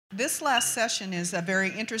This last session is a very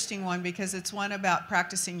interesting one because it's one about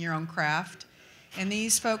practicing your own craft. And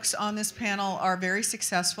these folks on this panel are very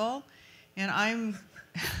successful. And I'm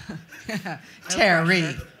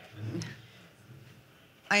Terry.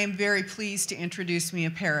 I am very pleased to introduce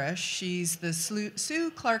Mia Parrish. She's the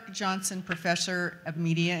Sue Clark Johnson Professor of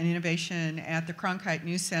Media and Innovation at the Cronkite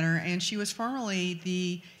News Center, and she was formerly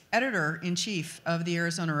the editor-in-chief of the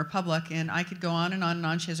Arizona Republic, and I could go on and on and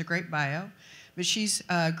on. She has a great bio. But she's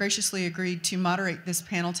graciously agreed to moderate this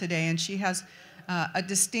panel today, and she has a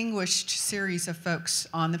distinguished series of folks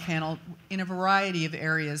on the panel in a variety of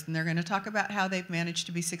areas, and they're going to talk about how they've managed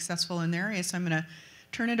to be successful in their area. So I'm going to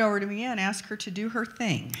turn it over to Mia and ask her to do her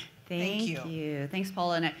thing. Thank you. Thanks,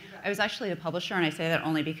 Paula. And I was actually the publisher, and I say that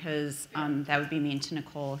only because that would be mean to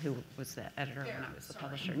Nicole, who was the editor when I was the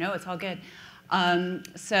publisher. No, it's all good.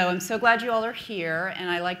 So I'm so glad you all are here, and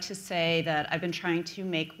I like to say that I've been trying to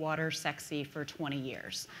make water sexy for 20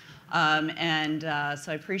 years. So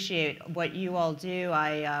I appreciate what you all do.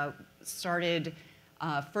 I started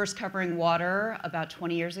first covering water about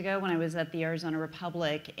 20 years ago when I was at the Arizona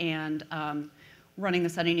Republic, and running the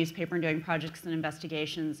Sunday newspaper and doing projects and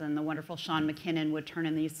investigations, and the wonderful Sean McKinnon would turn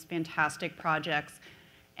in these fantastic projects,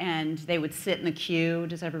 and they would sit in the queue.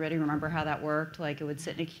 Does everybody remember how that worked? Like, it would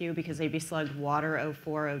sit in a queue because they'd be slugged water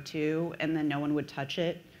 0402, and then no one would touch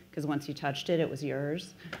it, because once you touched it, it was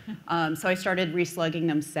yours. So I started reslugging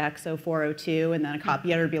them sex 0402, and then a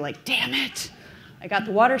copy editor would be like, damn it, I got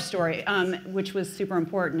the water story, which was super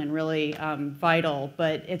important and really vital,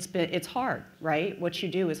 but it's hard, right? What you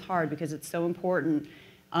do is hard because it's so important,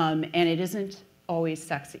 and it isn't always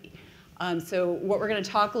sexy. So what we're going to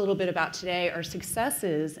talk a little bit about today are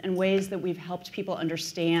successes and ways that we've helped people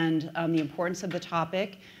understand the importance of the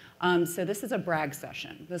topic. So this is a brag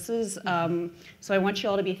session. This is, so I want you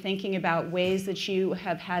all to be thinking about ways that you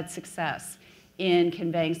have had success in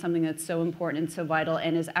conveying something that's so important and so vital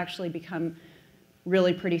and has actually become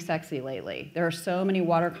really pretty sexy lately. There are so many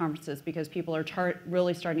water conferences because people are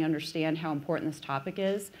really starting to understand how important this topic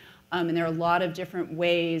is. And there are a lot of different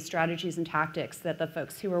ways, strategies, and tactics that the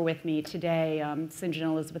folks who are with me today, Sinjin,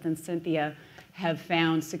 Elizabeth, and Cynthia, have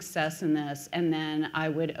found success in this. And then I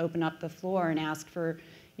would open up the floor and ask for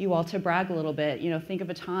you all to brag a little bit. You know, think of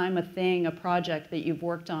a time, a thing, a project that you've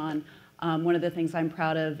worked on. One of the things I'm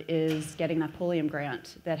proud of is getting that Pulliam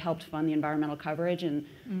grant that helped fund the environmental coverage. And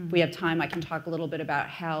if we have time, I can talk a little bit about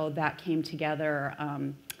how that came together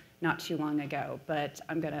not too long ago. But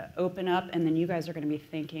I'm going to open up, and then you guys are going to be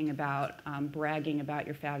thinking about bragging about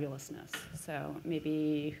your fabulousness. So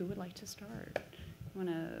maybe who would like to start? You want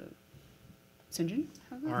to, Sinjin?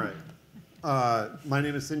 All right. My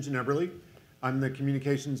name is Sinjin Eberle. I'm the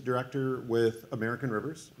communications director with American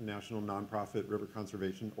Rivers, a national nonprofit river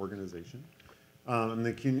conservation organization. I'm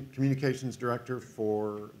the communications director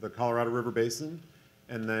for the Colorado River Basin,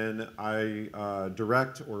 and then I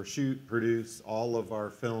direct or shoot, produce all of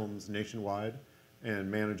our films nationwide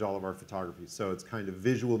and manage all of our photography. So it's kind of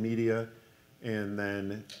visual media and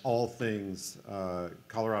then all things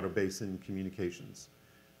Colorado Basin communications.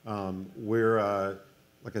 We're,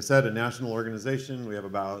 like I said, a national organization. We have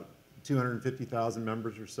about 250,000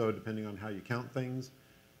 members or so, depending on how you count things,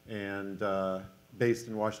 and based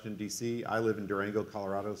in Washington, D.C. I live in Durango,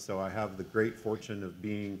 Colorado, so I have the great fortune of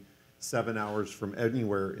being 7 hours from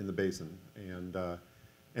anywhere in the basin, and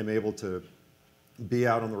am able to be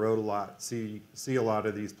out on the road a lot, see a lot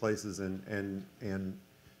of these places, and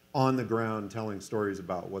on the ground telling stories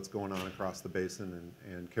about what's going on across the basin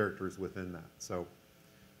and characters within that. So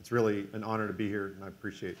it's really an honor to be here, and I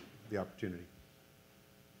appreciate the opportunity.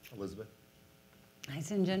 Elizabeth. Hi,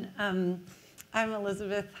 Sinjin. I'm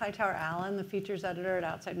Elizabeth Hightower Allen, the features editor at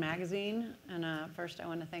Outside Magazine. And first, I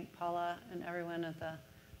want to thank Paula and everyone at the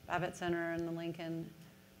Babbitt Center and the Lincoln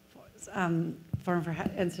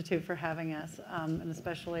Institute for having us, and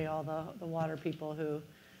especially all the water people who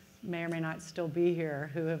may or may not still be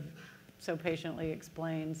here, who have so patiently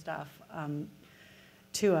explained stuff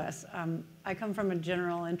to us. I come from a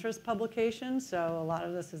general interest publication, so a lot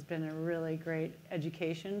of this has been a really great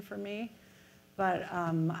education for me. But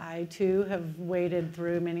I, too, have waded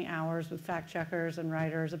through many hours with fact checkers and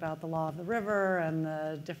writers about the law of the river and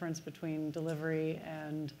the difference between delivery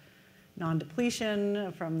and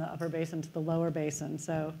non-depletion from the upper basin to the lower basin.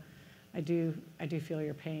 So I do feel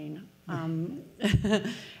your pain. And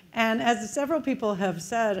as several people have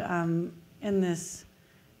said in this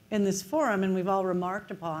forum, and we've all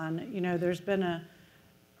remarked upon, you know, there's been there's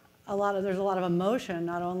a lot of emotion,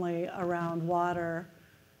 not only around water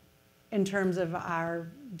in terms of our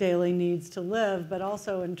daily needs to live, but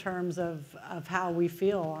also in terms of how we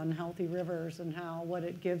feel on healthy rivers and what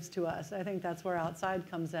it gives to us. I think that's where outside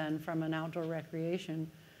comes in from an outdoor recreation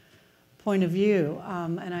point of view.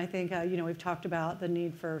 And I think, we've talked about the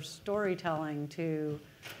need for storytelling to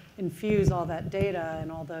infuse all that data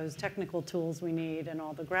and all those technical tools we need and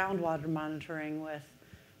all the groundwater monitoring with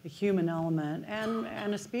the human element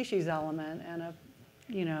and a species element and a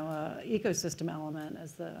ecosystem element,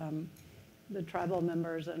 as the tribal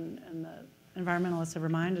members and the environmentalists have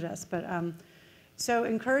reminded us. But so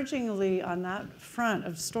encouragingly on that front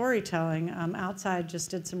of storytelling, Outside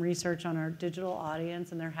just did some research on our digital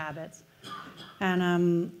audience and their habits.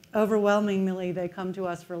 And overwhelmingly, they come to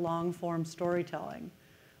us for long-form storytelling,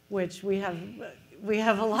 which we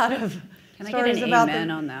have a lot of stories about. Can I get an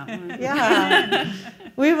amen on that one? Yeah.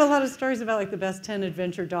 We have a lot of stories about like the best 10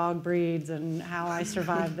 adventure dog breeds and how I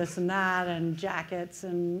survived this and that, and jackets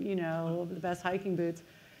and, the best hiking boots.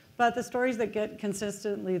 But the stories that get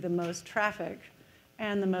consistently the most traffic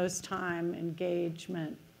and the most time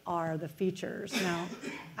engagement are the features. Now,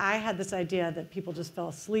 I had this idea that people just fell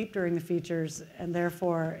asleep during the features, and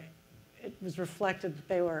therefore it was reflected that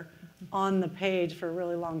they were on the page for a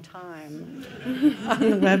really long time on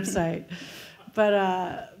the website.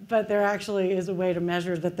 But there actually is a way to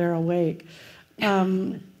measure that they're awake.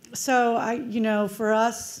 So for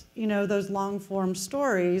us, those long form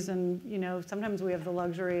stories, and sometimes we have the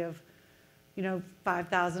luxury of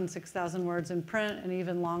 5,000, 6,000 words in print and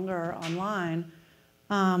even longer online.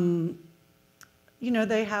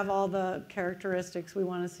 They have all the characteristics we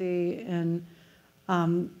want to see in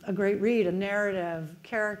a great read, a narrative,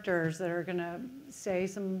 characters that are going to say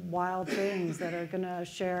some wild things, that are going to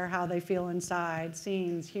share how they feel inside,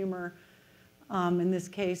 scenes, humor, in this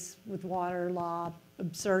case with water, law,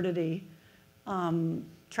 absurdity,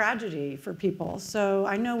 tragedy for people. So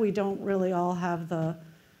I know we don't really all have the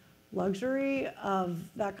luxury of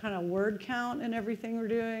that kind of word count in everything we're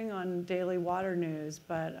doing on daily water news,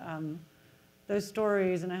 but those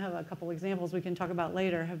stories, and I have a couple examples we can talk about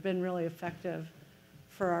later, have been really effective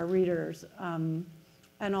for our readers.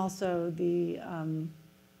 And also the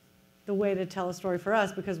way to tell a story for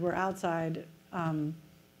us, because we're outside,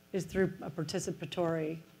 is through a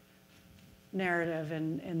participatory narrative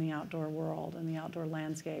in the outdoor world and the outdoor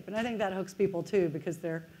landscape. And I think that hooks people too, because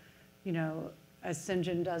they're, as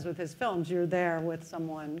Sinjin does with his films, you're there with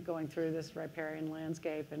someone going through this riparian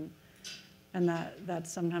landscape, and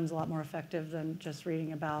that's sometimes a lot more effective than just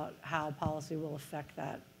reading about how policy will affect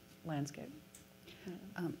that landscape.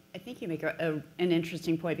 I think you make an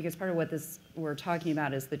interesting point, because part of what we're talking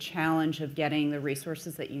about is the challenge of getting the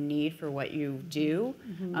resources that you need for what you do.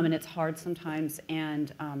 Mm-hmm. And it's hard sometimes,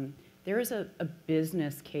 and there is a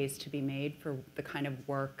business case to be made for the kind of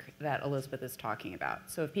work that Elizabeth is talking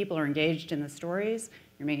about. So if people are engaged in the stories,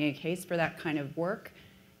 you're making a case for that kind of work,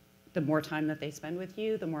 the more time that they spend with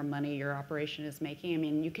you, the more money your operation is making. I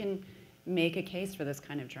mean, you can make a case for this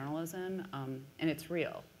kind of journalism, and it's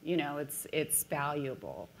real. It's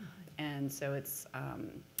valuable. And so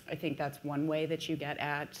I think that's one way that you get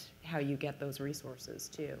at how you get those resources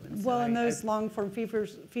too. And so those long-form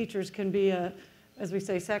features can be as we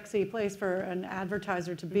say, sexy place for an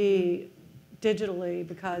advertiser to be digitally,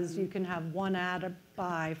 because you can have one ad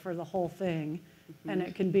buy for the whole thing, and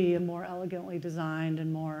it can be a more elegantly designed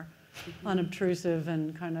and more unobtrusive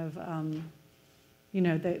and kind of,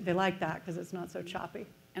 they like that because it's not so choppy.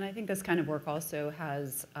 And I think this kind of work also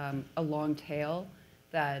has a long tail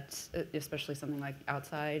that, especially something like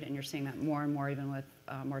Outside, and you're seeing that more and more even with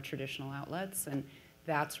more traditional outlets, and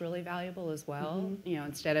that's really valuable as well.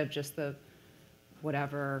 Instead of just the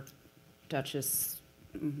whatever Duchess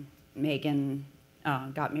Meghan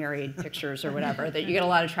got married pictures or whatever, that you get a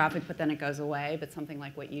lot of traffic but then it goes away, but something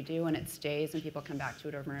like what you do and it stays and people come back to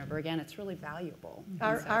it over and over again, it's really valuable.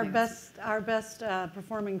 Our best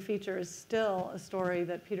performing feature is still a story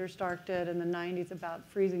that Peter Stark did in the 90s about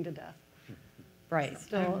freezing to death. Right.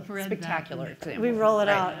 Still spectacular example. We roll it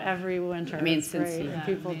out every winter. I mean, it's since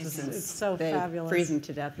people just, it's so fabulous. Freezing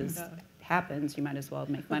to death happens, you might as well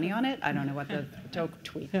make money on it. I don't know what don't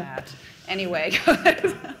tweet that. Anyway, go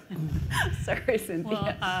ahead. Sorry,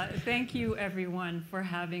 Cynthia. Well, thank you everyone for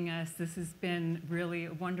having us. This has been really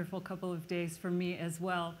a wonderful couple of days for me as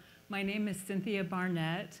well. My name is Cynthia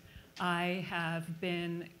Barnett. I have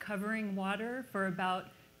been covering water for about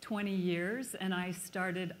 20 years, and I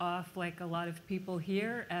started off, like a lot of people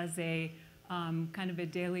here, as a kind of a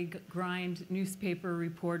daily grind newspaper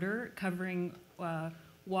reporter covering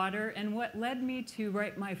water. And what led me to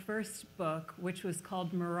write my first book, which was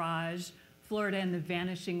called Mirage, Florida and the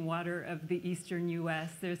Vanishing Water of the Eastern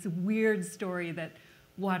U.S. There's a weird story that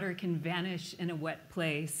water can vanish in a wet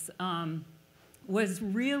place, was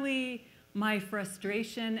really my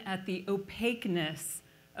frustration at the opaqueness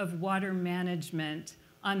of water management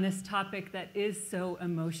on this topic that is so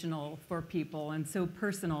emotional for people and so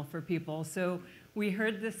personal for people. So we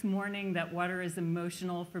heard this morning that water is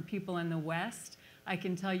emotional for people in the West. I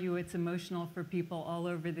can tell you it's emotional for people all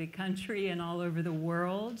over the country and all over the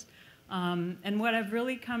world. And what I've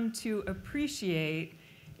really come to appreciate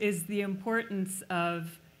is the importance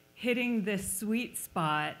of hitting this sweet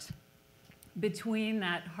spot between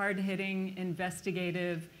that hard-hitting,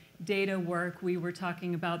 investigative data work we were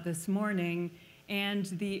talking about this morning and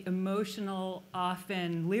the emotional,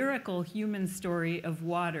 often lyrical human story of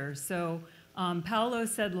water. So Paolo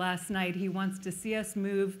said last night he wants to see us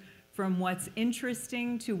move from what's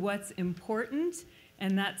interesting to what's important,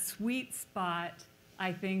 and that sweet spot,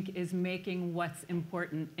 I think, is making what's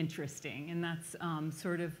important interesting, and that's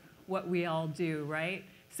sort of what we all do, right?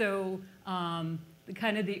 So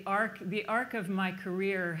the arc of my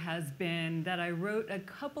career has been that I wrote a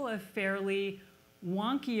couple of fairly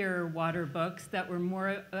wonkier water books that were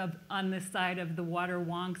more on the side of the water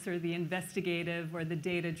wonks or the investigative or the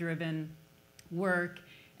data-driven work,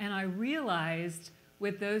 and I realized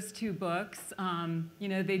with those two books,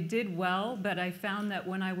 they did well, but I found that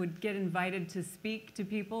when I would get invited to speak to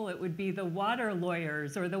people, it would be the water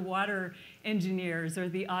lawyers or the water engineers or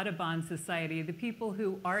the Audubon Society, the people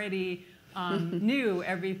who already knew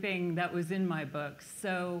everything that was in my books.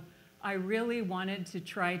 So I really wanted to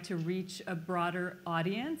try to reach a broader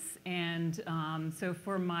audience, and so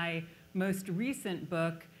for my most recent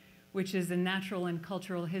book, which is a natural and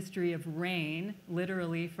cultural history of rain,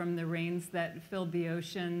 literally from the rains that filled the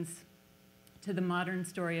oceans to the modern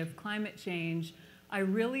story of climate change, I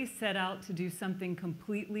really set out to do something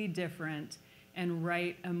completely different and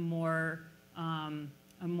write a more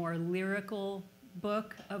lyrical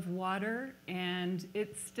book of water. And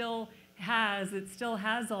it still has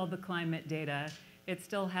all the climate data. It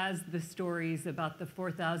still has the stories about the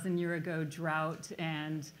 4,000-year-ago drought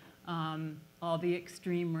and all the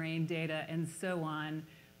extreme rain data and so on,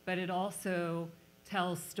 but it also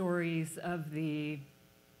tells stories of the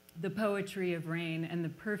poetry of rain and the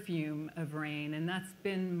perfume of rain, and that's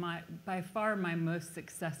been by far my most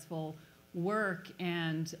successful work,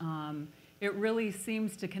 and it really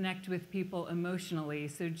seems to connect with people emotionally.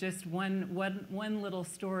 So just one little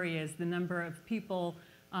story is the number of people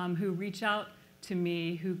who reach out to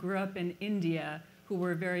me who grew up in India, who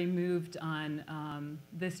were very moved on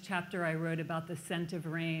this chapter I wrote about the scent of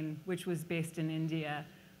rain, which was based in India.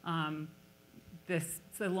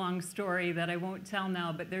 It's a long story that I won't tell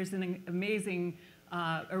now, but there's an amazing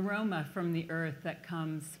aroma from the earth that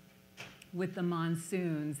comes with the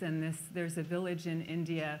monsoons. And there's a village in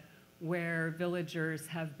India where villagers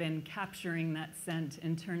have been capturing that scent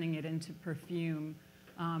and turning it into perfume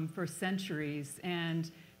for centuries. And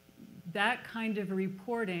that kind of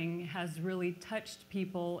reporting has really touched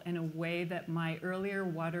people in a way that my earlier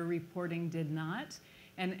water reporting did not.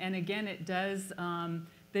 And again, it does,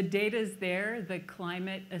 the data's there, the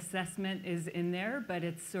climate assessment is in there, but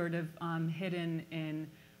it's sort of hidden in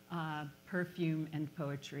perfume and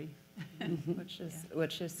poetry.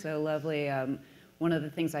 Which is so lovely. One of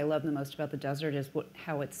the things I love the most about the desert is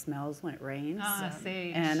how it smells when it rains.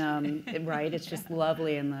 Sage. And right, it's just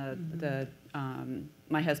lovely. And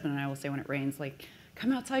my husband and I will say when it rains, like,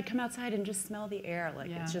 come outside and just smell the air.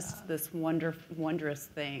 Like, it's just this wondrous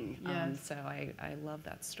thing. Yes. So I love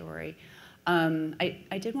that story.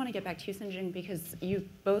 I did want to get back to you, Sinjin, because you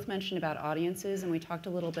both mentioned about audiences, and we talked a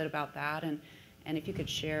little bit about that. And if you could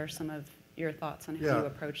share some of your thoughts on how you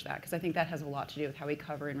approach that, because I think that has a lot to do with how we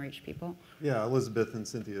cover and reach people. Yeah, Elizabeth and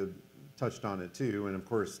Cynthia touched on it too, and of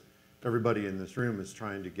course, everybody in this room is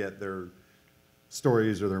trying to get their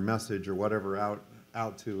stories or their message or whatever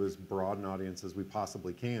out to as broad an audience as we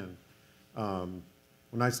possibly can.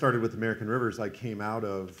 When I started with American Rivers, I came out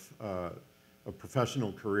of a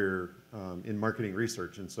professional career in marketing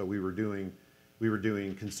research, and so we were doing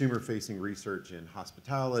consumer-facing research in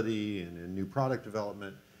hospitality and in new product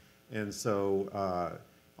development. And so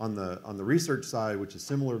on the research side, which is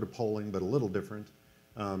similar to polling but a little different,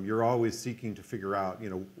 you're always seeking to figure out,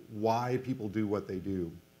 why people do what they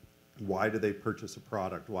do. Why do they purchase a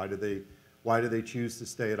product? Why do they choose to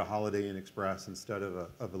stay at a Holiday Inn Express instead of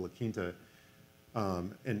a La Quinta?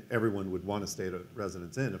 And everyone would want to stay at a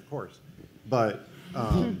Residence Inn, of course. But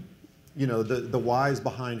the whys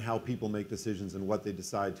behind how people make decisions and what they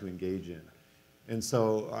decide to engage in. And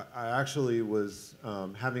so I actually was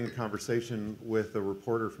having a conversation with a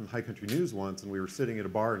reporter from High Country News once, and we were sitting at a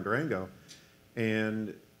bar in Durango,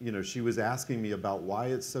 and she was asking me about why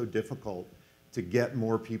it's so difficult to get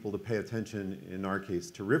more people to pay attention, in our case,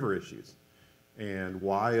 to river issues. And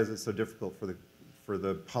why is it so difficult for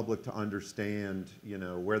the public to understand, you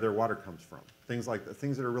know, where their water comes from? Things like the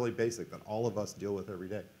things that are really basic that all of us deal with every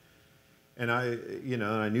day. And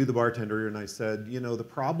I knew the bartender, and I said, you know, the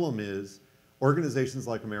problem is organizations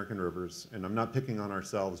like American Rivers, and I'm not picking on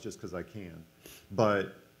ourselves just because I can,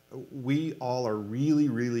 but we all are really,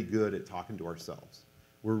 really good at talking to ourselves.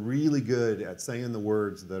 We're really good at saying the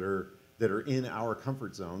words that are in our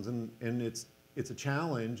comfort zones, and it's a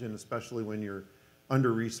challenge, and especially when you're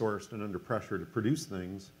under-resourced and under pressure to produce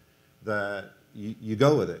things, that you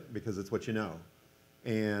go with it because it's what you know.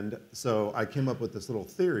 And so I came up with this little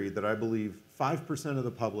theory that I believe 5% of the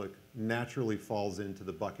public naturally falls into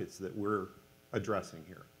the buckets that we're addressing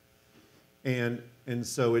here. And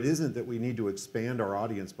so it isn't that we need to expand our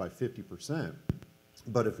audience by 50%,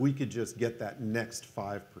 but if we could just get that next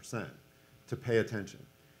 5% to pay attention.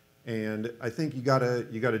 And I think you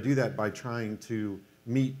gotta do that by trying to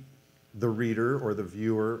meet the reader or the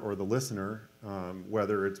viewer or the listener,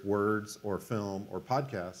 whether it's words or film or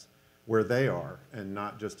podcasts, where they are, and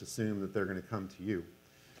not just assume that they're going to come to you.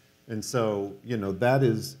 And so, you know, that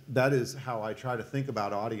is how I try to think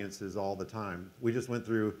about audiences all the time. We just went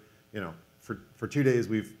through, you know, for 2 days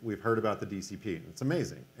we've heard about the DCP. It's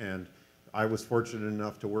amazing, and I was fortunate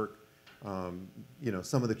enough to work, you know,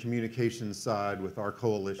 some of the communications side with our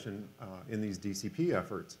coalition in these DCP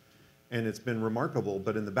efforts, and it's been remarkable.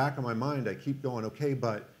 But in the back of my mind, I keep going, okay,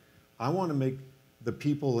 but I want to make the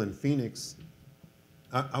people in Phoenix.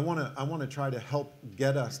 I want to try to help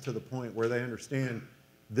get us to the point where they understand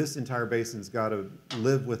this entire basin's got to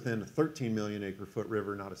live within a 13 million acre foot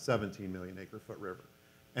river, not a 17 million acre foot river.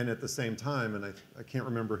 And at the same time, and I can't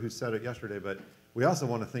remember who said it yesterday, but we also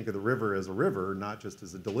want to think of the river as a river, not just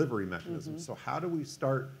as a delivery mechanism. So how do we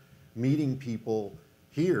start meeting people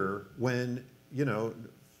here when, you know,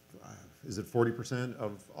 is it 40%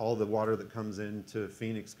 of all the water that comes into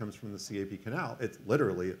Phoenix comes from the CAP Canal? It's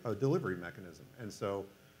literally a delivery mechanism. And so,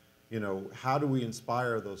 you know, how do we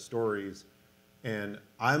inspire those stories? And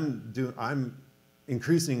I'm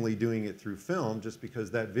increasingly doing it through film, just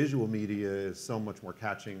because that visual media is so much more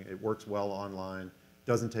catching. It works well online,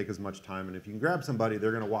 doesn't take as much time, and if you can grab somebody,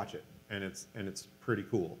 they're going to watch it, and it's pretty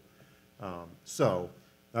cool. So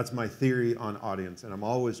that's my theory on audience, and I'm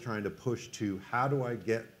always trying to push to how do I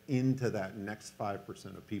get into that next 5%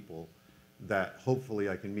 of people that hopefully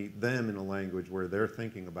I can meet them in a language where they're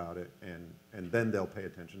thinking about it, and then they'll pay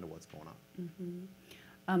attention to what's going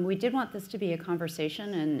on. We did want this to be a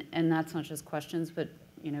conversation, and that's not just questions, but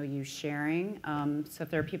you know, you sharing. So if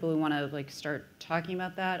there are people who want to like start talking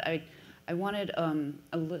about that, I wanted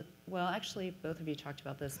well, actually, both of you talked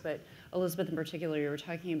about this, but Elizabeth in particular, you were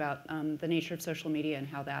talking about the nature of social media and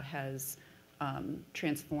how that has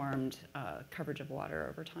transformed coverage of water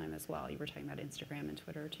over time as well. You were talking about Instagram and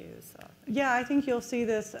Twitter too. So yeah, I think you'll see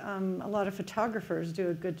this. A lot of photographers do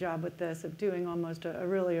a good job with this, of doing almost a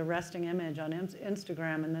really arresting image on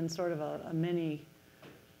Instagram, and then sort of a mini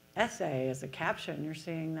essay as a caption. You're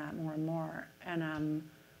seeing that more and more, and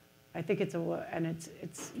I think it's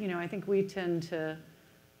you know, I think we tend to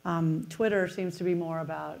Twitter seems to be more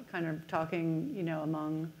about kind of talking, you know,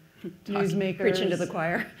 among newsmakers. Preaching to the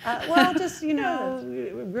choir. Well, just, you know,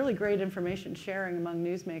 really great information sharing among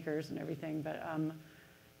newsmakers and everything, but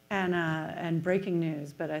and breaking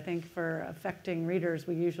news. But I think for affecting readers,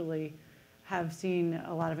 we usually have seen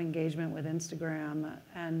a lot of engagement with Instagram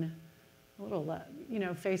and a little, you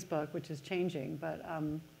know, Facebook, which is changing. But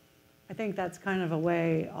I think that's kind of a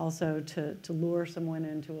way also to lure someone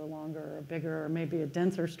into a longer, or bigger, or maybe a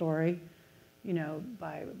denser story, you know,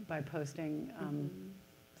 by posting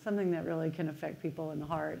something that really can affect people in the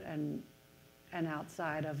heart and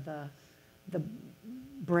outside of the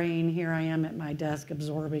brain. Here I am at my desk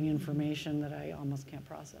absorbing information that I almost can't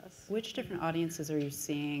process. Which different audiences are you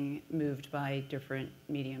seeing moved by different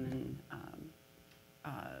medium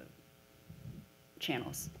and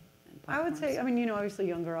channels? I would say, I mean, you know, obviously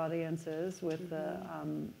younger audiences with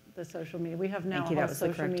the social media. We have now a whole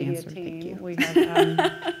social media team. We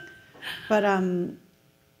have, but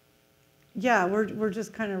yeah, we're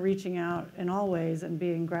just kind of reaching out in all ways and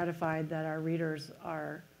being gratified that our readers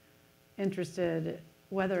are interested,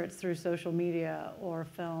 whether it's through social media or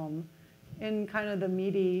film, in kind of the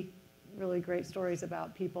meaty, really great stories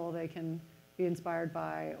about people they can be inspired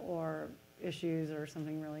by, or issues, or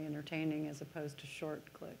something really entertaining, as opposed to short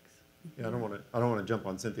clicks. Yeah, I don't want to jump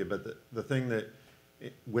on Cynthia, but the thing that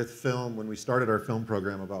with film, when we started our film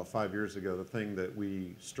program about 5 years ago, the thing that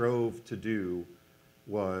we strove to do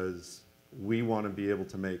was we want to be able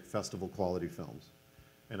to make festival quality films.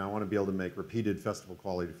 And I want to be able to make repeated festival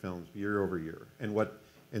quality films year over year. And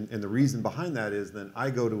the reason behind that is then I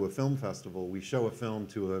go to a film festival, we show a film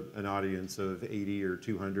to an audience of 80 or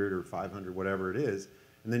 200 or 500, whatever it is,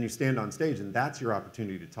 and then you stand on stage and that's your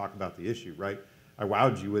opportunity to talk about the issue, right? I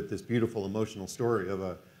wowed you with this beautiful emotional story of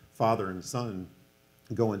a father and son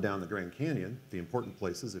going down the Grand Canyon, the important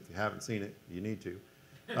places. If you haven't seen it, you need to.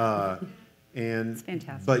 It's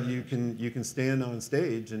fantastic. But you can stand on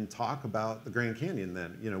stage and talk about the Grand Canyon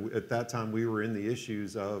then. You know, at that time we were in the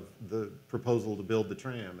issues of the proposal to build the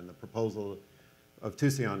tram and the proposal of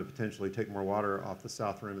Tucson to potentially take more water off the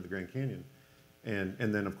south rim of the Grand Canyon. And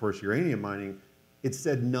then of course uranium mining, it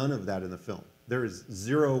said none of that in the film. There is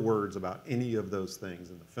 0 words about any of those things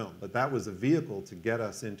in the film, but that was a vehicle to get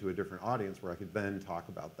us into a different audience where I could then talk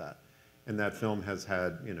about that. And that film has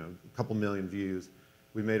had, you know, a couple million views.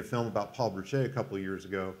 We made a film about Paul Brochet a couple of years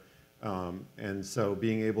ago, and so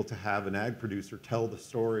being able to have an ag producer tell the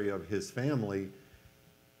story of his family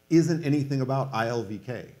isn't anything about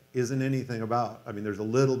ILVK, isn't anything about, I mean, there's a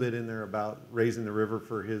little bit in there about raising the river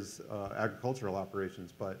for his agricultural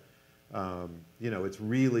operations, but you know, it's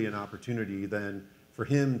really an opportunity then for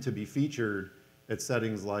him to be featured at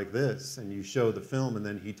settings like this, and you show the film and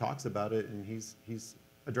then he talks about it and he's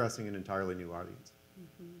addressing an entirely new audience.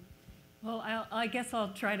 Mm-hmm. Well, I guess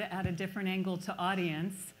I'll try to add a different angle to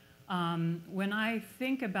audience. When I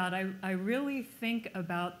think about, I really think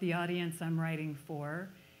about the audience I'm writing for,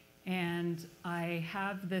 and I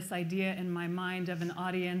have this idea in my mind of an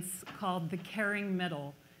audience called the caring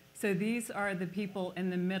middle. So these are the people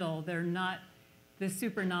in the middle. They're not the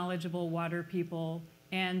super knowledgeable water people.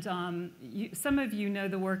 And some of you know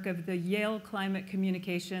the work of the Yale Climate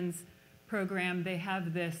Communications Program. They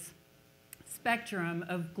have this spectrum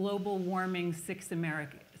of global warming 6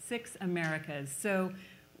 Americas. So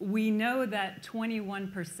we know that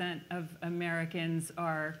 21% of Americans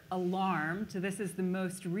are alarmed. This is the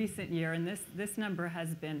most recent year, and this number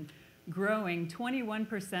has been growing.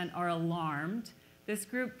 21% are alarmed. This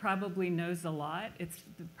group probably knows a lot. It's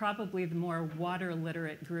probably the more water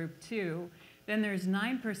literate group too. Then there's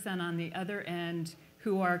 9% on the other end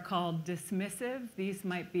who are called dismissive. These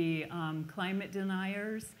might be climate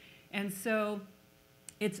deniers. And so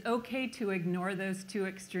it's okay to ignore those 2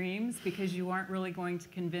 extremes because you aren't really going to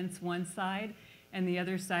convince one side and the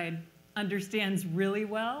other side understands really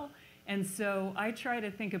well. And so I try to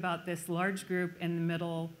think about this large group in the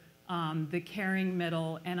middle, the caring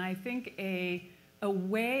middle, and I think a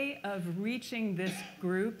way of reaching this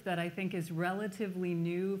group that I think is relatively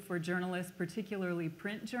new for journalists, particularly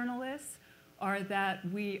print journalists, are that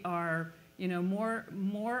we are, you know,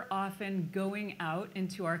 more often going out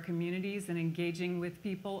into our communities and engaging with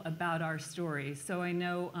people about our stories. So I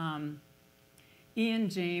know Ian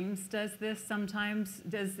James does this sometimes.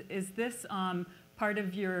 Is this part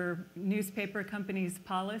of your newspaper company's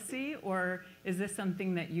policy, or is this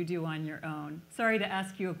something that you do on your own? Sorry to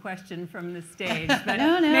ask you a question from the stage, but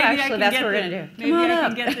no, maybe actually, that's what we're going to do. Maybe I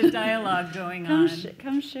can get the dialogue going on.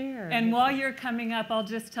 Come share. And while you're coming up, I'll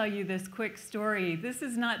just tell you this quick story. This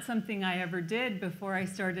is not something I ever did before I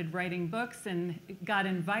started writing books and got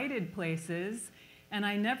invited places. And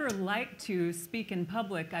I never liked to speak in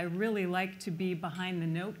public. I really like to be behind the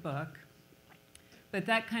notebook. But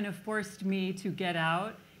that kind of forced me to get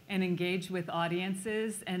out and engage with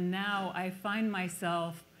audiences. And now I find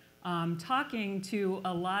myself talking to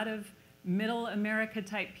a lot of middle America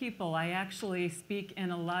type people. I actually speak in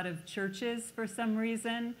a lot of churches for some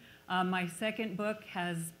reason. My second book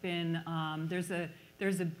has been, there's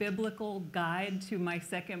a biblical guide to my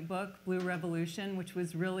second book, Blue Revolution, which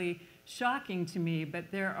was really shocking to me. But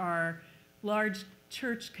there are large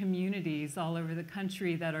church communities all over the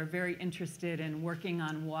country that are very interested in working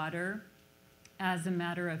on water as a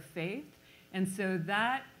matter of faith. And so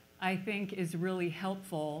that, I think, is really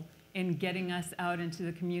helpful in getting us out into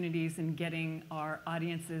the communities and getting our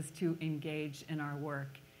audiences to engage in our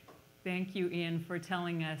work. Thank you, Ian, for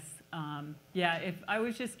telling us. Yeah, I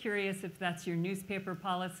was just curious if that's your newspaper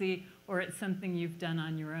policy or it's something you've done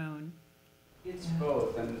on your own. It's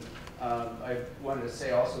both, and I wanted to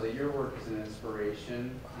say also that your work is an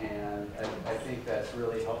inspiration, and I think that's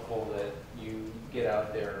really helpful that you get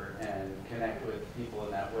out there and connect with people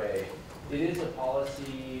in that way. It is a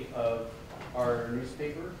policy of our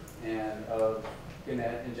newspaper and of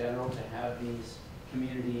Gannett in general to have these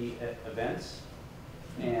community events,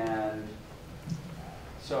 and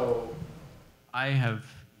so I have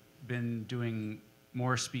been doing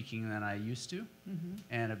more speaking than I used to,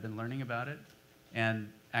 and I've been learning about it. And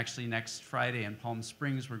actually next Friday in Palm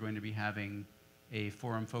Springs, we're going to be having a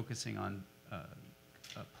forum focusing on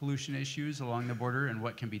pollution issues along the border and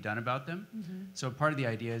what can be done about them. So part of the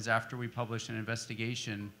idea is after we publish an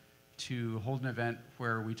investigation to hold an event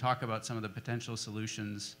where we talk about some of the potential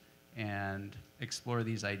solutions and explore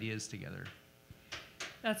these ideas together.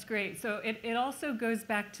 That's great. So it also goes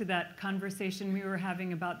back to that conversation we were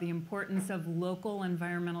having about the importance of local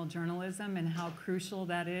environmental journalism and how crucial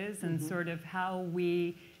that is, and sort of how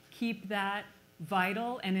we keep that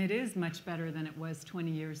vital. And it is much better than it was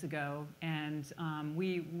 20 years ago. And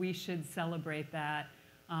we should celebrate that,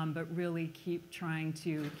 but really keep trying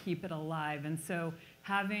to keep it alive. And so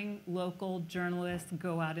having local journalists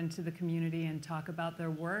go out into the community and talk about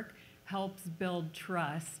their work helps build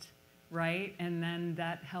trust, right? And then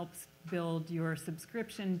that helps build your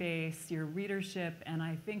subscription base, your readership, and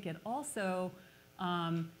I think it also,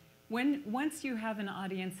 once you have an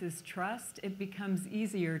audience's trust, it becomes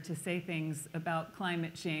easier to say things about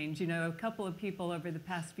climate change. You know, a couple of people over the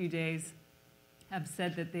past few days have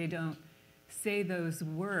said that they don't say those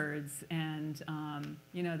words, and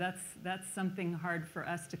you know, that's something hard for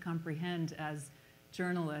us to comprehend as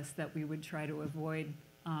journalists, that we would try to avoid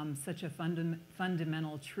such a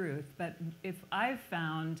fundamental truth. But if I've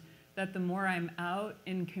found that the more I'm out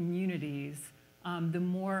in communities, the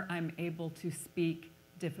more I'm able to speak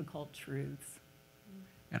difficult truths.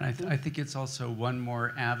 And I think it's also one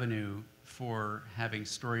more avenue for having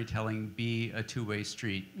storytelling be a two-way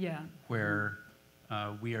street. Yeah. Where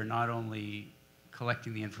we are not only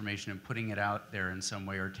collecting the information and putting it out there in some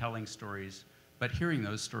way or telling stories, but hearing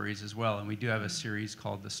those stories as well. And we do have a series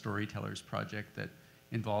called the Storytellers Project that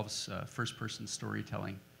involves first-person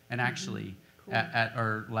storytelling. And actually, Cool. at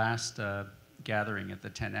our last gathering at the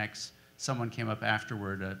 10X, someone came up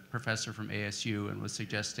afterward, a professor from ASU, and was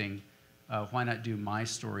suggesting, why not do my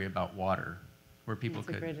story about water, where people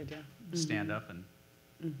That's a great idea. stand up and,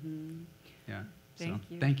 yeah. Thank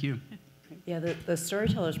you. Thank you. Yeah, the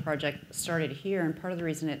Storytellers Project started here, and part of the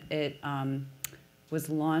reason it was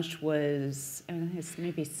launched was, I mean, it's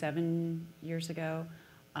maybe 7 years ago,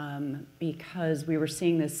 because we were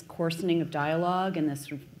seeing this coarsening of dialogue and this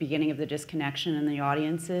beginning of the disconnection in the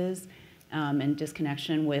audiences, and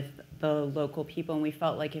disconnection with the local people. And we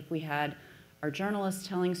felt like if we had our journalists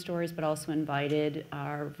telling stories, but also invited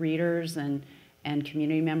our readers and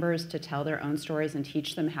community members to tell their own stories and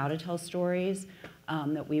teach them how to tell stories,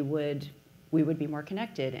 that we would be more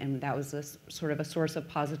connected. And that was sort of a source of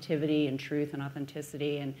positivity and truth and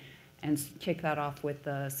authenticity, and kick that off with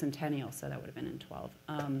the centennial, so that would have been in 12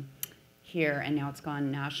 here, and now it's gone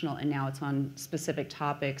national, and now it's on specific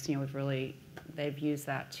topics. You know, they've used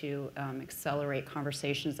that to accelerate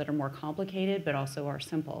conversations that are more complicated, but also are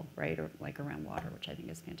simple, right? Or like around water, which I think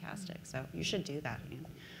is fantastic. So you should do that, Ian.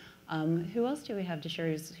 Who else do we have to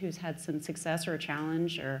share who's had some success or a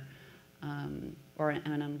challenge, and I'm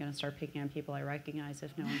going to start picking on people I recognize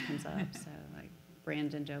if no one comes up. So like,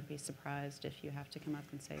 Brandon, don't be surprised if you have to come up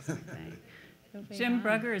and say something. Jim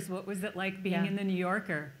Bruggers, what was it like being in the New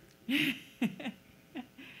Yorker?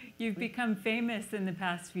 You've become famous in the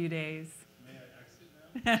past few days. May I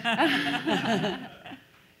exit now?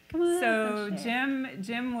 Come on. So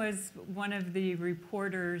Jim was one of the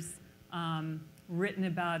reporters written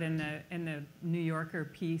about in the New Yorker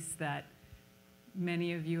piece that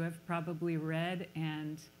many of you have probably read,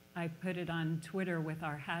 and I put it on Twitter with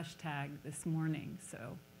our hashtag this morning. So,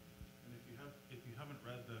 And if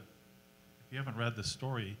you haven't read the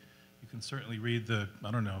story, you can certainly read the,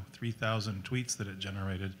 I don't know, 3,000 tweets that it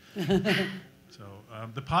generated. So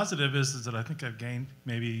the positive is that I think I've gained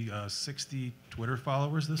maybe 60 Twitter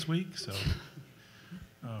followers this week. So,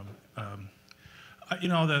 you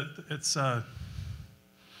know, it's at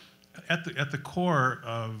the core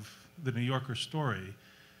of the New Yorker story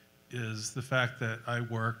is the fact that I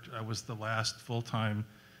was the last full-time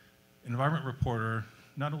environment reporter,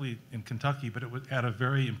 not only in Kentucky, but it was at a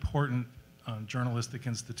very important journalistic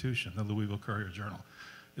institution, the Louisville Courier-Journal.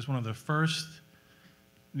 It's one of the first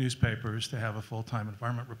newspapers to have a full-time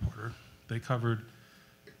environment reporter. They covered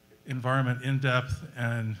environment in depth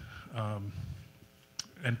and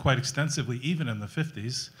quite extensively, even in the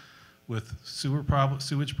 50s, with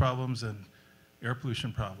sewage problems and air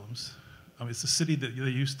pollution problems. It's a city that they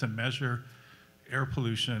used to measure air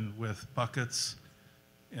pollution with buckets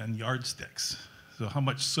and yardsticks. So how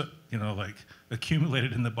much soot, you know, like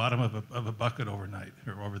accumulated in the bottom of a bucket overnight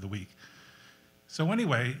or over the week. So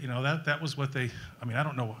anyway, you know, that was what they, I mean, I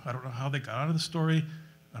don't know how they got out of the story.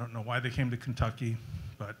 I don't know why they came to Kentucky,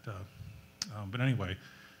 but anyway,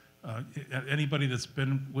 anybody that's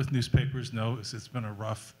been with newspapers knows it's been a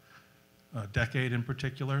rough decade in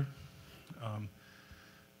particular.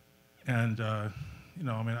 You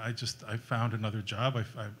know, I mean, I found another job.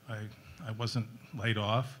 I wasn't laid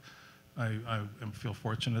off. I feel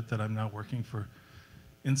fortunate that I'm now working for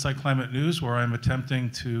Inside Climate News, where I'm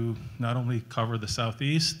attempting to not only cover the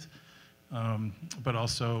Southeast, but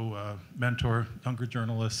also mentor younger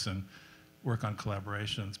journalists and work on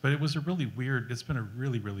collaborations. But it was it's been a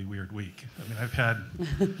really, really weird week. I mean, I've had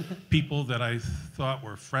people that I thought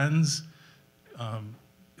were friends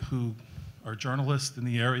who are journalists in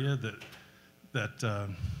the area that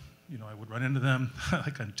you know, I would run into them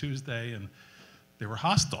like on Tuesday, and they were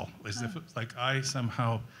hostile, as if it was like I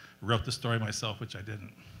somehow wrote the story myself, which I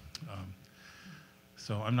didn't.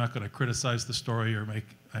 So I'm not going to criticize the story or make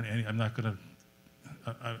any. I'm not going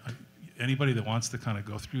to. Anybody that wants to kind of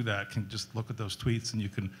go through that can just look at those tweets, and you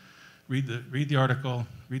can read the article,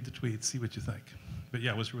 read the tweets, see what you think. But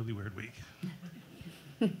yeah, it was a really weird week.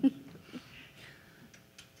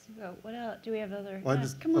 So what else? Do we have other? Well,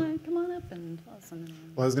 come on up and tell us something.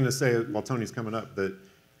 Well, I was going to say, while Tony's coming up, that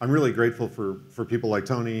I'm really grateful for people like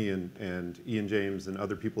Tony and Ian James and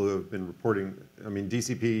other people who have been reporting. I mean,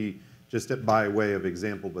 DCP, just by way of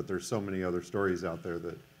example, but there's so many other stories out there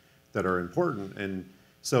that are important. And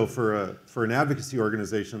so for an advocacy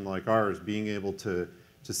organization like ours, being able to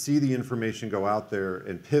see the information go out there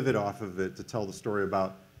and pivot off of it to tell the story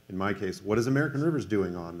about, in my case, what is American Rivers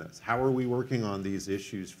doing on this? How are we working on these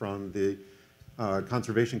issues from the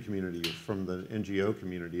conservation community, from the NGO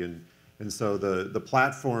community? And so the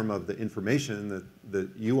platform of the information that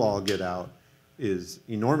you all get out is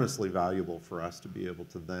enormously valuable for us to be able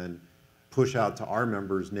to then push out to our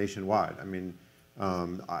members nationwide. I mean,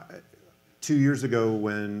 2 years ago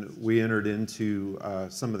when we entered into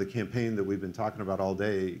some of the campaign that we've been talking about all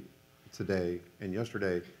day today and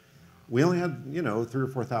yesterday, we only had, 3,000 or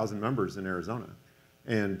 4,000 members in Arizona.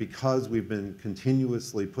 And because we've been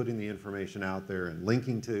continuously putting the information out there and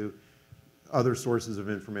linking to other sources of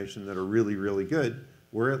information that are really, really good,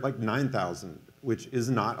 we're at like 9,000, which is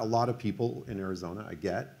not a lot of people in Arizona, I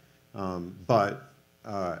get. But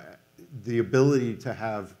the ability to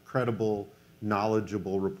have credible,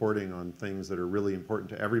 knowledgeable reporting on things that are really important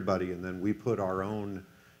to everybody, and then we put our own,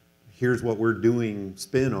 here's what we're doing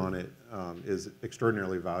spin on it, is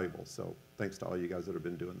extraordinarily valuable. So thanks to all you guys that have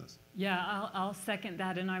been doing this. Yeah, I'll second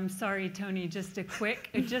that, and I'm sorry, Tony. Just a quick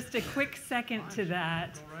second to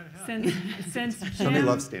that. Since Somebody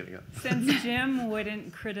loves standing up. Since Jim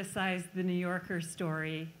wouldn't criticize the New Yorker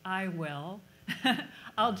story, I will.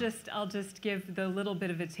 I'll just give the little bit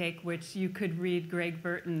of a take, which you could read Greg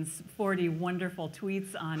Burton's 40 wonderful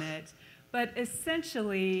tweets on it, but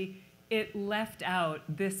essentially it left out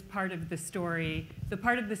this part of the story, the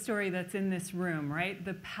part of the story that's in this room, right?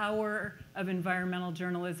 The power of environmental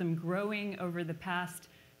journalism growing over the past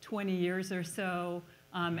 20 years or so.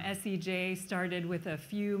 SEJ started with a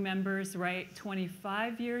few members, right,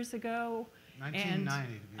 25 years ago.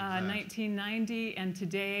 1990, and 1990, and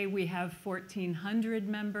today we have 1,400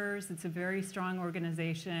 members. It's a very strong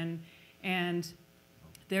organization, and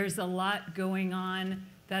there's a lot going on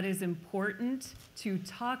that is important to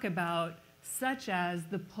talk about, such as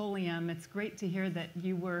the Pulliam. It's great to hear that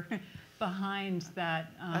you were behind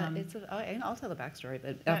that. I'll tell the backstory,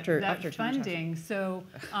 but after funding. So,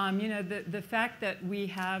 the fact that we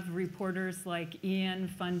have reporters like Ian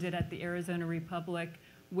funded at the Arizona Republic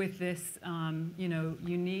with this,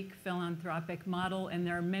 unique philanthropic model, and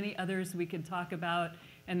there are many others we could talk about,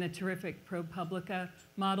 and the terrific ProPublica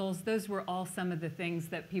models. Those were all some of the things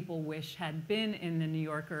that people wish had been in the New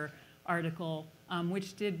Yorker article,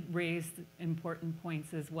 which did raise important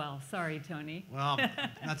points as well. Sorry, Tony. Well,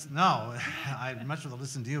 I'd much rather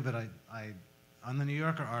listen to you, but on the New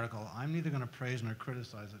Yorker article, I'm neither going to praise nor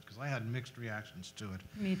criticize it because I had mixed reactions to it.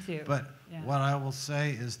 Me too. But what I will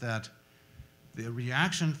say is that the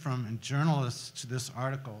reaction from journalists to this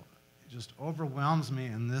article just overwhelms me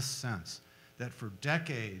in this sense, that for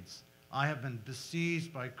decades, I have been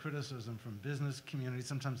besieged by criticism from business community,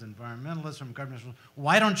 sometimes environmentalists, from government.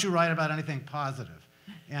 Why don't you write about anything positive?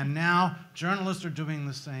 And now journalists are doing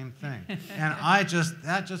the same thing. And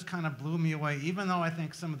that just kind of blew me away, even though I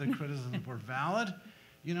think some of the criticisms were valid.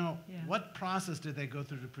 What process did they go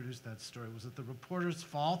through to produce that story? Was it the reporter's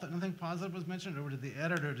fault that nothing positive was mentioned, or did the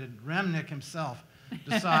editor, did Remnick himself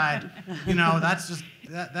decide, that's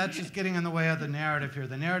just getting in the way of the narrative here.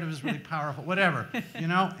 The narrative is really powerful, whatever,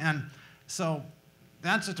 And so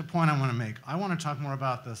that's just a point I want to make. I want to talk more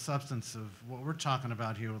about the substance of what we're talking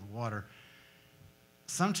about here with water.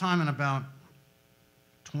 Sometime in about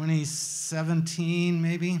 2017,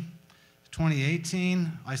 maybe,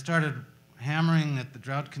 2018, I started hammering at the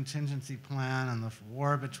drought contingency plan and the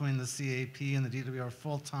war between the CAP and the DWR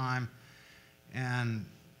full time. And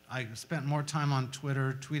I spent more time on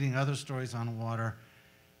Twitter, tweeting other stories on water.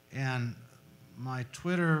 And my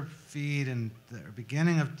Twitter feed in the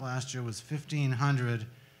beginning of last year was 1,500,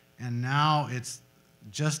 and now it's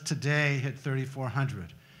just today hit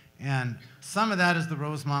 3,400. And some of that is the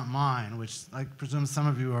Rosemont mine, which I presume some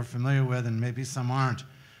of you are familiar with and maybe some aren't.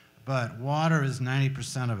 But water is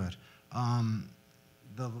 90% of it.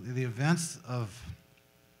 The events of,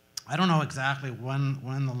 I don't know exactly when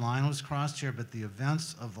the line was crossed here, but the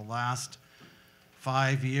events of the last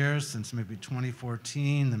 5 years, since maybe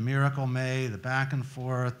 2014, the Miracle May, the back and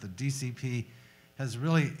forth, the DCP, has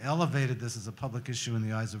really elevated this as a public issue in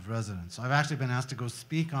the eyes of residents. I've actually been asked to go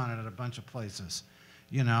speak on it at a bunch of places,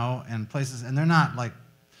 you know, and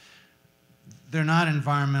they're not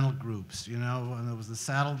environmental groups, you know, and there was the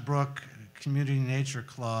Saddlebrook Community Nature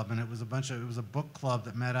Club, and it was a book club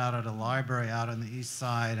that met out at a library out on the east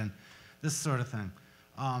side, and this sort of thing.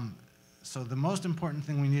 So the most important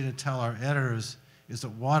thing we need to tell our editors is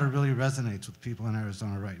that water really resonates with people in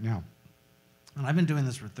Arizona right now. And I've been doing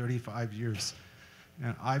this for 35 years,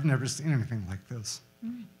 and I've never seen anything like this.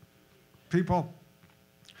 People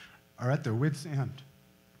are at their wits' end.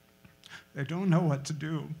 They don't know what to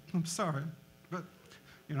do. I'm sorry, but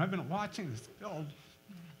you know, I've been watching this build.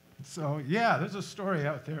 So yeah, there's a story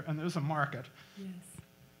out there, and there's a market. Yes.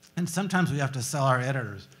 And sometimes we have to sell our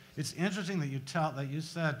editors. It's interesting that you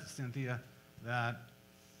said, Cynthia, that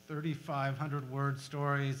 3,500 word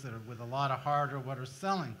stories that are with a lot of heart are what are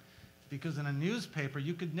selling. Because in a newspaper,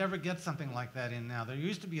 you could never get something like that in now. There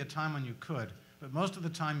used to be a time when you could, but most of the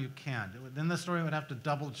time you can't. Then the story would have to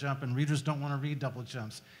double jump, and readers don't want to read double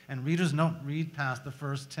jumps. And readers don't read past the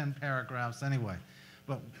first 10 paragraphs anyway.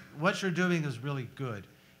 But what you're doing is really good.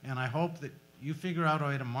 And I hope that you figure out a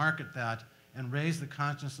way to market that and raise the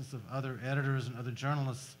consciousness of other editors and other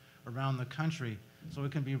journalists around the country so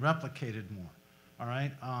it can be replicated more. All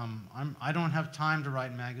right? I don't have time to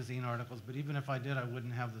write magazine articles, but even if I did, I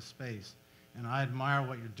wouldn't have the space. And I admire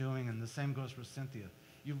what you're doing, and the same goes for Cynthia.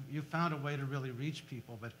 You found a way to really reach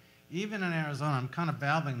people, but even in Arizona, I'm kind of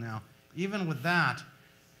babbling now, even with that,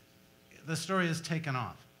 the story has taken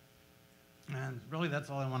off. And really, that's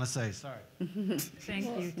all I want to say. Sorry. Thank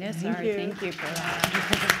you. No, sorry. Thank you for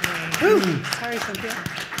that. Sorry, Cynthia.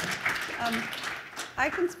 I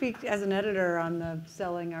can speak as an editor on the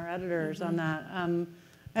selling our editors on that. I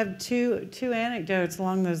have two anecdotes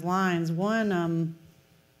along those lines. One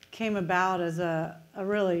came about as a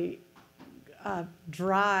really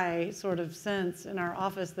dry sort of sense in our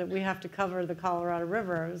office that we have to cover the Colorado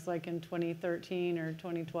River. It was like in 2013 or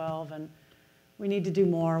 2012, and we need to do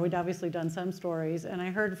more. We'd obviously done some stories, and I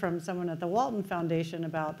heard from someone at the Walton Foundation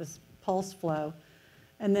about this pulse flow.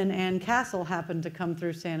 And then Ann Castle happened to come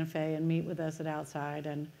through Santa Fe and meet with us at Outside,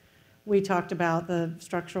 and we talked about the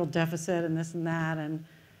structural deficit and this and that, and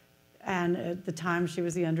at the time she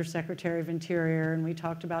was the Undersecretary of Interior, and we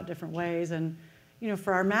talked about different ways. And you know,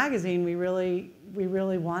 for our magazine, we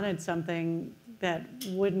really wanted something that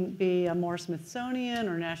wouldn't be a more Smithsonian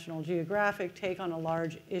or National Geographic take on a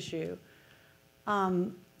large issue.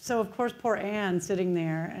 So of course, poor Ann sitting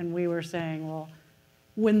there, and we were saying, well,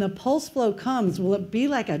 when the pulse flow comes, will it be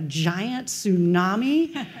like a giant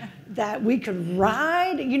tsunami that we could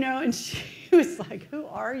ride? You know, and she was like, who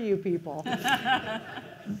are you people?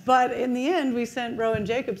 But in the end, we sent Rowan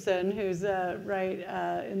Jacobson, who's right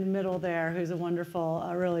in the middle there, who's a wonderful,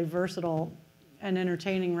 really versatile and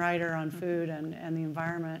entertaining writer on food and the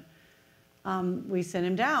environment. We sent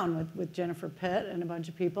him down with Jennifer Pitt and a bunch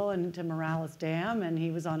of people and to Morales Dam, and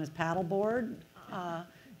he was on his paddleboard,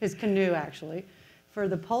 his canoe actually, for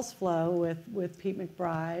the pulse flow with Pete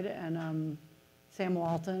McBride and Sam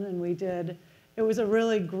Walton, and it was a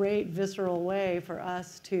really great visceral way for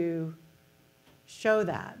us to show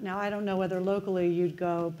that. Now, I don't know whether locally you'd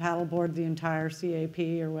go paddleboard the entire CAP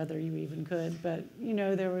or whether you even could, but you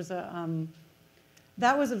know, there was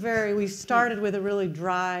we started with a really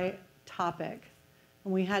dry topic,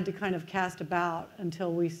 and we had to kind of cast about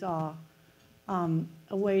until we saw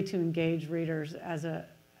a way to engage readers as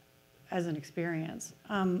an experience.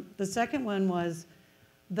 The second one was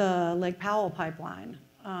the Lake Powell pipeline.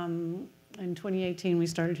 In 2018, we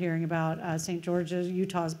started hearing about St. George's,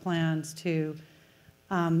 Utah's plans to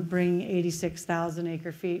bring 86,000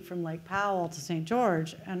 acre feet from Lake Powell to St.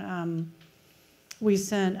 George. And we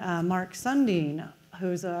sent Mark Sundin,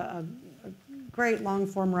 who's a great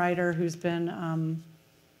long-form writer who's been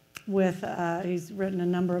he's written a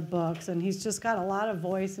number of books, and he's just got a lot of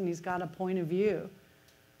voice, and he's got a point of view.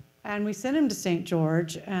 And we sent him to St.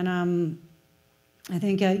 George, and I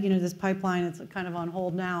think you know, this pipeline, it's kind of on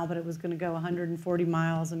hold now, but it was going to go 140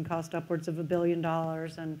 miles and cost upwards of $1 billion.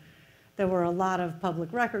 And there were a lot of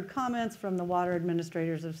public record comments from the water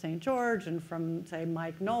administrators of St. George and from, say,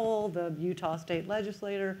 Mike Knoll, the Utah state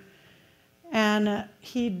legislator. And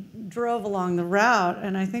he drove along the route.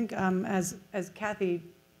 And I think, as Kathy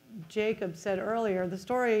Jacob said earlier, the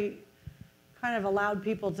story kind of allowed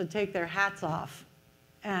people to take their hats off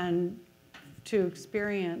and to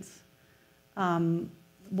experience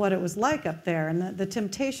what it was like up there. And the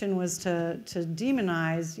temptation was to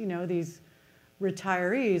demonize, you know, these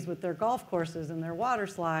retirees with their golf courses and their water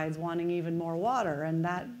slides wanting even more water. And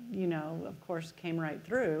that, you know, of course, came right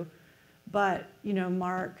through. But, you know,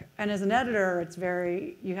 Mark, and as an editor, it's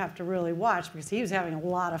very, you have to really watch because he was having a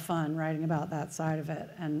lot of fun writing about that side of it.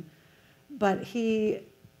 But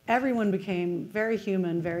everyone became very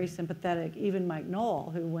human, very sympathetic, even Mike Knoll,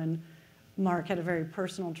 who when Mark had a very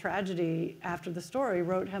personal tragedy after the story,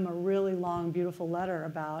 wrote him a really long, beautiful letter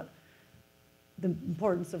about the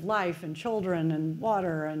importance of life and children and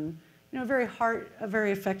water and, you know, a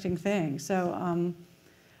very affecting thing. So,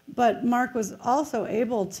 but Mark was also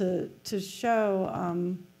able to show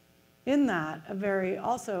in that a very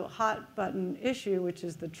also hot button issue, which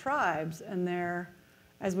is the tribes and their,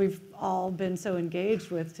 as we've all been so engaged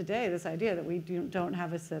with today, this idea that we don't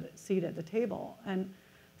have a seat at the table. And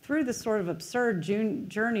through this sort of absurd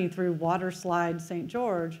journey through Waterslide St.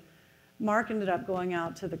 George, Mark ended up going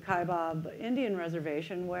out to the Kaibab Indian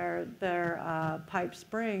Reservation where their pipe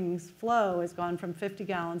springs flow has gone from 50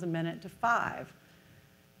 gallons a minute to 5.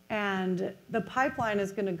 And the pipeline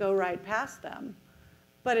is going to go right past them.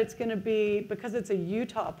 But it's going to be, because it's a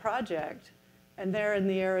Utah project and they're in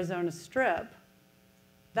the Arizona Strip,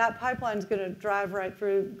 that pipeline is going to drive right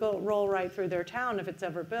through, roll right through their town if it's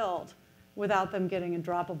ever built without them getting a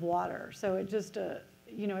drop of water. So it just,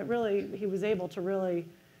 you know, it really, he was able to really,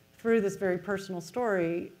 through this very personal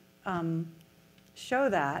story, show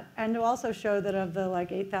that. And to also show that of the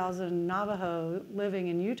like 8,000 Navajo living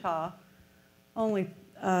in Utah, only,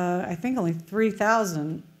 I think only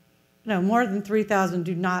 3,000, no, more than 3,000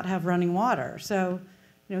 do not have running water. So,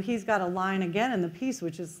 you know, he's got a line again in the piece,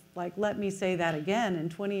 which is like, let me say that again. In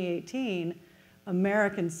 2018,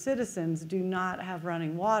 American citizens do not have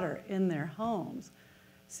running water in their homes.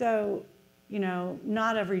 So, you know,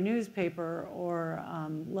 not every newspaper or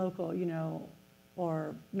local, you know,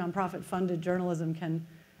 or nonprofit funded journalism can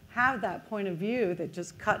have that point of view that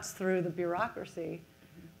just cuts through the bureaucracy.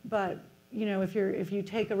 But, you know, if you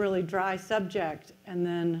take a really dry subject and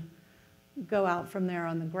then go out from there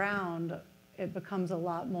on the ground, it becomes a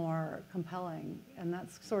lot more compelling. And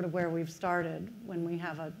that's sort of where we've started when we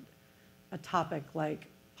have a topic like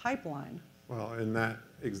pipeline. Well, in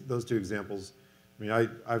those two examples, I mean,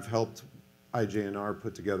 I've helped IJNR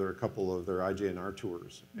put together a couple of their IJNR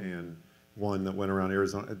tours, and one that went around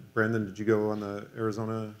Arizona. Brandon, did you go on the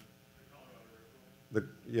Arizona?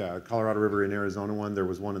 Colorado River in Arizona one. There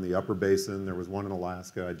was one in the Upper Basin. There was one in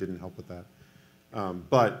Alaska. I didn't help with that.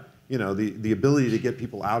 But you know, the ability to get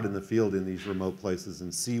people out in the field in these remote places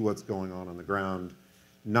and see what's going on the ground,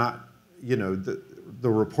 not, you know, the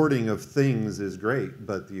reporting of things is great,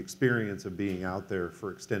 but the experience of being out there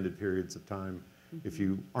for extended periods of time, if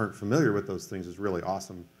you aren't familiar with those things, is really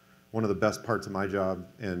awesome. One of the best parts of my job,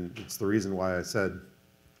 and it's the reason why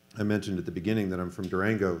I mentioned at the beginning that I'm from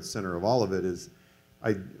Durango, the center of all of it, is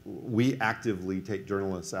we actively take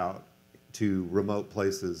journalists out to remote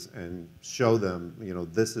places and show them, you know,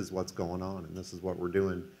 this is what's going on and this is what we're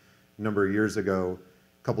doing. A number of years ago,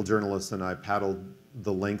 a couple journalists and I paddled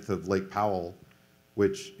the length of Lake Powell,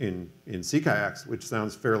 which in sea kayaks, which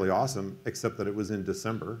sounds fairly awesome, except that it was in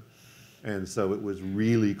December. And so it was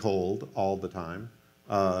really cold all the time.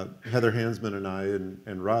 Heather Hansman and I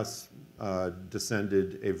and Russ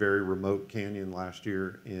descended a very remote canyon last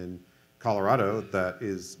year in Colorado that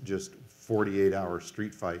is just 48-hour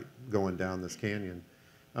street fight going down this canyon.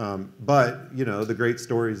 But, you know, the great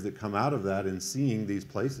stories that come out of that and seeing these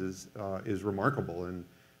places is remarkable. And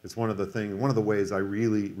it's one of the ways I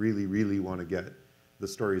really, really, really want to get the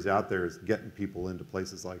stories out there is getting people into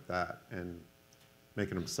places like that and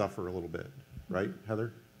making them suffer a little bit. Right,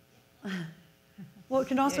 Heather? Well, it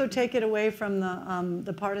can also take it away from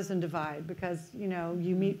the partisan divide because, you know,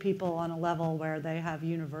 you meet people on a level where they have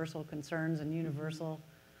universal concerns and universal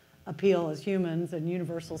appeal as humans and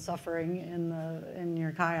universal suffering in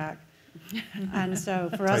your kayak. And so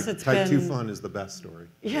for us, it's been... Type 2 Fun is the best story.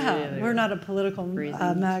 Yeah, we're not a political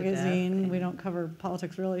magazine. We don't cover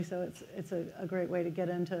politics really, so it's a great way to get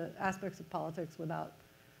into aspects of politics without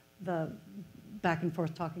the back and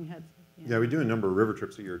forth talking heads. Yeah, we do a number of river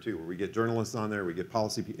trips a year too, where we get journalists on there, we get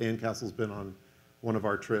policy. Ann Castle's been on one of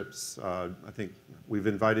our trips. I think we've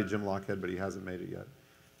invited Jim Lockhead, but he hasn't made it yet.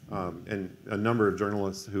 and a number of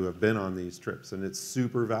journalists who have been on these trips, and it's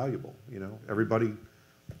super valuable. You know, everybody,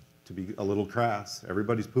 to be a little crass,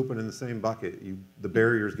 everybody's pooping in the same bucket. The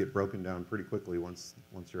barriers get broken down pretty quickly once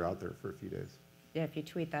you're out there for a few days. Yeah, if you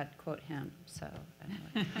tweet that, quote him. So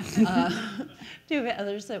anyway. Do you have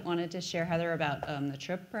others that wanted to share, Heather, about the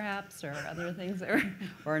trip perhaps, or other things,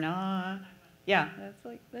 or not? Yeah,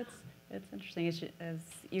 that's interesting as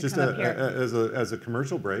you Just come up here. as a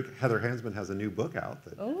commercial break, Heather Hansman has a new book out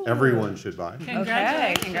that Ooh. everyone should buy.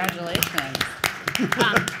 Okay, congratulations.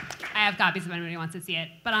 I have copies if anybody wants to see it.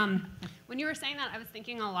 But when you were saying that, I was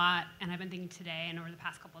thinking a lot, and I've been thinking today and over the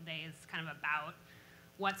past couple of days kind of about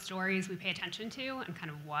what stories we pay attention to and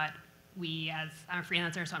kind of what we, as I'm a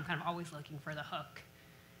freelancer, so I'm kind of always looking for the hook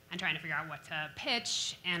and trying to figure out what to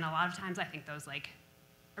pitch. And a lot of times I think those, like,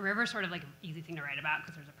 a river is sort of like an easy thing to write about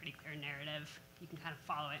because there's a pretty clear narrative. You can kind of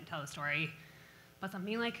follow it and tell the story. But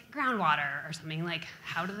something like groundwater or something like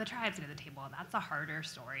how do the tribes get to the table, that's a harder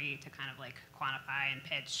story to kind of like quantify and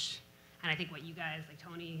pitch. And I think what you guys, like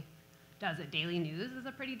Tony, does at Daily News is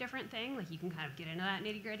a pretty different thing. Like you can kind of get into that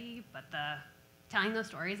nitty gritty, but telling those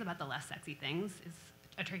stories about the less sexy things is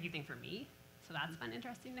a tricky thing for me. So that's been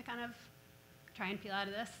interesting to kind of try and peel out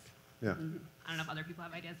of this. Yeah. I don't know if other people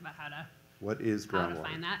have ideas about how to groundwater?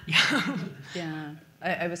 find that. Yeah,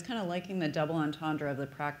 I was kind of liking the double entendre of the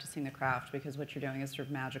practicing the craft, because what you're doing is sort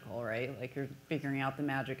of magical, right? Like you're figuring out the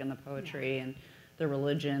magic and the poetry and the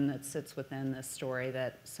religion that sits within this story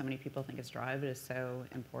that so many people think is dry, but is so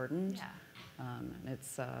important. Yeah. And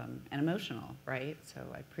it's and emotional, right? So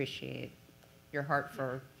I appreciate your heart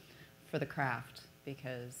for the craft,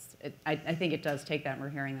 because I think it does take that, and we're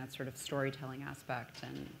hearing that sort of storytelling aspect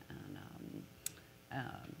and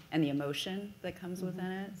the emotion that comes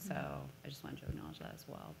within it. So I just wanted to acknowledge that as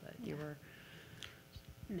well. But you were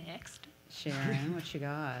Next. sharing what you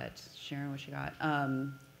got.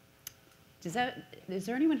 Is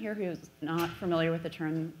there anyone here who's not familiar with the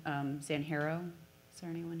term Zanjero? Is there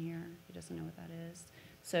anyone here who doesn't know what that is?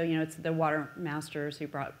 So, you know, it's the water masters who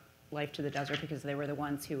brought life to the desert because they were the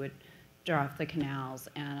ones who would draw off the canals.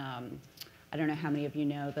 And I don't know how many of you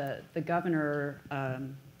know, the governor,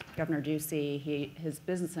 Governor Ducey, his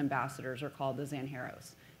business ambassadors are called the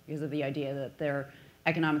Zanjeros because of the idea that their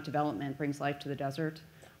economic development brings life to the desert,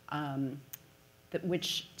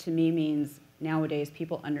 which to me means nowadays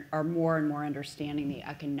people are more and more understanding the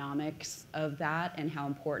economics of that and how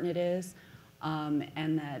important it is,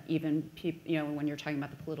 and that even people, you know, when you're talking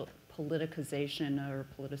about the politicization or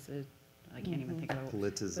I can't even think of it.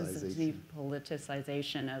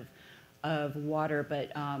 Politicization of water,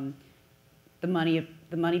 but the money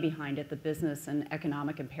behind it, the business and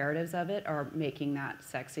economic imperatives of it are making that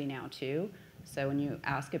sexy now too. So when you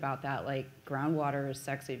ask about that, like groundwater is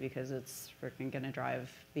sexy because it's freaking going to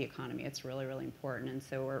drive the economy. It's really, really important. And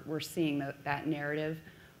so we're seeing that narrative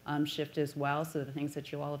shift as well. So the things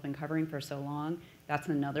that you all have been covering for so long, that's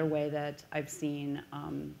another way that I've seen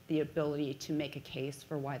the ability to make a case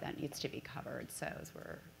for why that needs to be covered. So as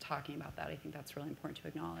we're talking about that, I think that's really important to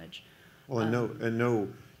acknowledge. Well, and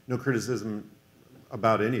no criticism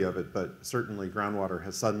about any of it, but certainly groundwater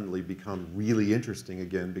has suddenly become really interesting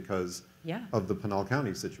again because of the Pinal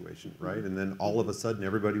County situation, right? And then all of a sudden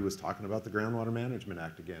everybody was talking about the Groundwater Management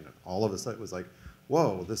Act again. And all of a sudden it was like,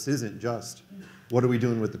 whoa, this isn't just what are we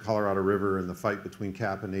doing with the Colorado River and the fight between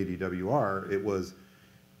CAP and ADWR. It was,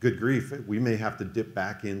 good grief, we may have to dip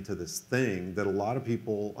back into this thing that a lot of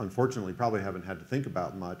people, unfortunately, probably haven't had to think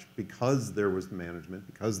about much because there was management,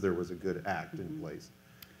 because there was a good act in place.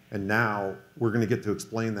 And now we're going to get to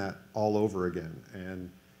explain that all over again.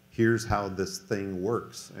 And here's how this thing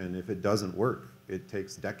works. And if it doesn't work, it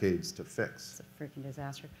takes decades to fix. It's a freaking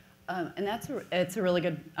disaster. And it's a really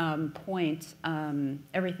good point.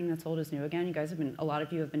 Everything that's old is new again. You guys a lot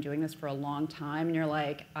of you have been doing this for a long time, and you're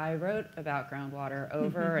like, I wrote about groundwater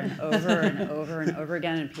over and over and over and over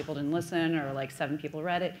again, and people didn't listen, or like 7 people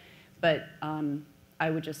read it. But I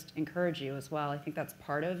would just encourage you as well. I think that's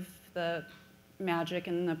part of the magic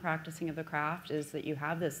and the practicing of the craft, is that you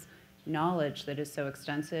have this knowledge that is so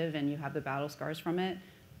extensive, and you have the battle scars from it.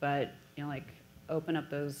 But you know, like, open up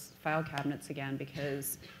those file cabinets again,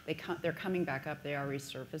 because they're coming back up. They are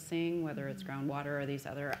resurfacing, whether it's groundwater or these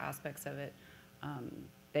other aspects of it.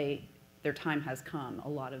 Their time has come. A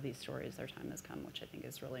lot of these stories, their time has come, which I think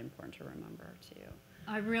is really important to remember too.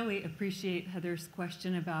 I really appreciate Heather's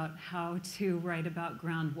question about how to write about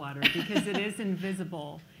groundwater, because it is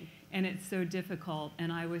invisible and it's so difficult.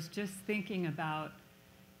 And I was just thinking about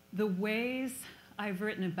the ways I've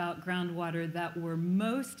written about groundwater that were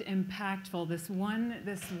most impactful. This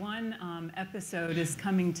one episode is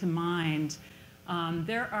coming to mind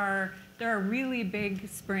There are really big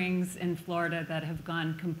springs in Florida that have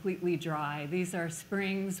gone completely dry. These are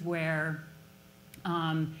springs where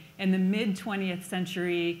in the mid-20th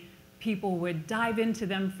century, people would dive into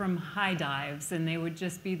them from high dives, and they would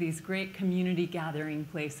just be these great community gathering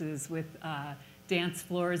places with dance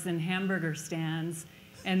floors and hamburger stands.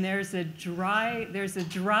 And there's a dry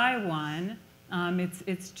one.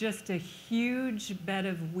 It's just a huge bed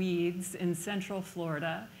of weeds in central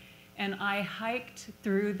Florida. And I hiked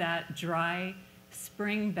through that dry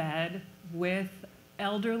spring bed with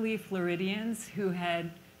elderly Floridians who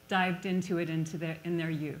had dived into it in their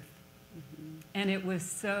youth. Mm-hmm. And it was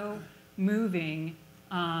so moving.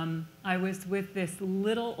 I was with this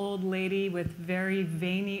little old lady with very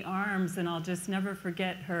veiny arms, and I'll just never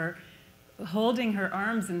forget her holding her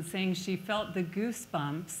arms and saying she felt the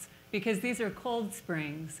goosebumps, because these are cold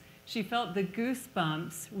springs. She felt the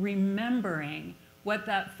goosebumps remembering what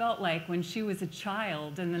that felt like when she was a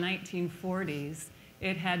child in the 1940s.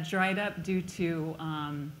 It had dried up due to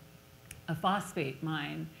a phosphate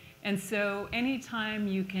mine. And so anytime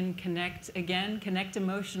you can connect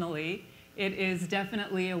emotionally, it is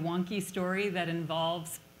definitely a wonky story that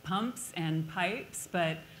involves pumps and pipes,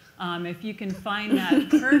 but if you can find that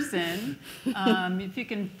person,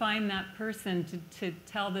 to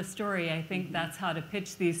tell the story, I think that's how to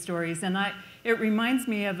pitch these stories. And it reminds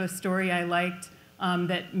me of a story I liked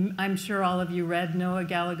that I'm sure all of you read, Noah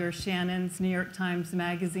Gallagher Shannon's New York Times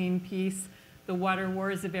Magazine piece, The Water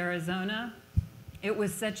Wars of Arizona. It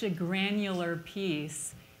was such a granular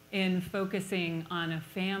piece in focusing on a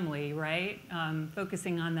family, right?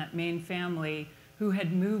 Focusing on that main family who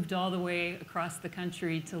had moved all the way across the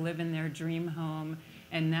country to live in their dream home.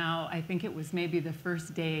 And now, I think it was maybe the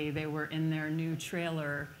first day they were in their new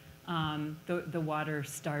trailer, the water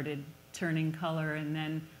started turning color and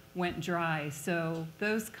then went dry. So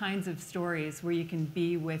those kinds of stories where you can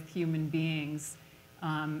be with human beings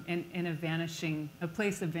in a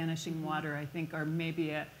place of vanishing water, I think are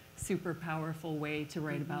maybe a super powerful way to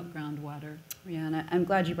write about groundwater. Yeah, and I'm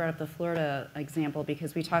glad you brought up the Florida example,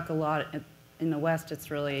 because we talk a lot in the West.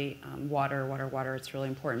 It's really water. It's really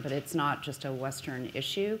important, but it's not just a Western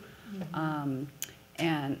issue. Mm-hmm.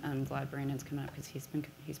 And I'm glad Brandon's coming up, because he's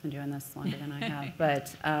been doing this longer than I have.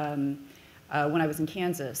 But when I was in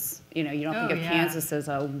Kansas, you don't think of Kansas as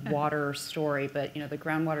a water story, but the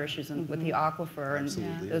groundwater issues with the aquifer and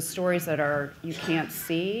those stories that you can't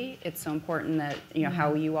see. It's so important that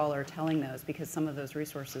how you all are telling those, because some of those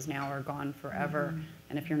resources now are gone forever,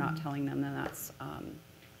 and if you're not telling them, then that's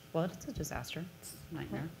well, it's a disaster. It's a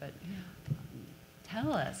nightmare. But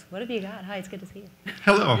tell us, what have you got? Hi, it's good to see you.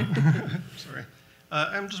 Hello. Sorry.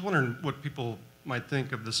 I'm just wondering what people might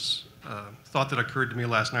think of this thought that occurred to me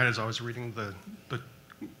last night as I was reading the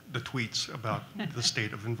tweets about the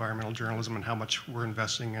state of environmental journalism and how much we're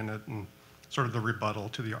investing in it, and sort of the rebuttal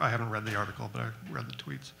to I haven't read the article, but I read the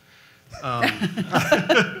tweets. I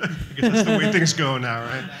guess that's the way things go now,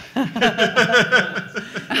 right?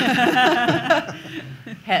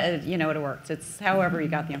 It works. It's however you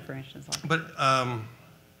got the information. But,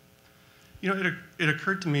 it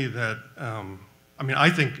occurred to me that, I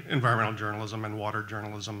think environmental journalism and water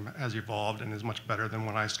journalism has evolved and is much better than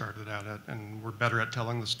when I started at it, and we're better at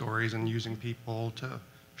telling the stories and using people to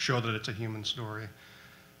show that it's a human story.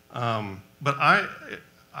 But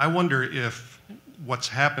I wonder if what's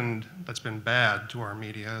happened that's been bad to our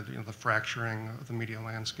media, the fracturing of the media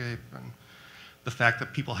landscape, and the fact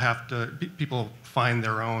that people find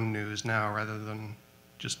their own news now rather than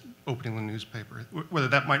just opening the newspaper, whether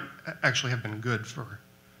that might actually have been good for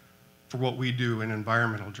what we do in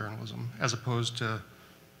environmental journalism, as opposed to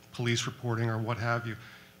police reporting or what have you.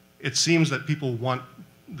 It seems that people want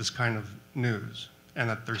this kind of news, and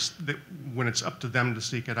that when it's up to them to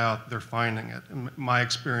seek it out, they're finding it. And my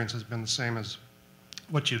experience has been the same as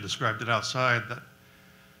what you described it outside, that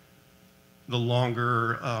the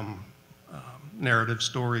longer narrative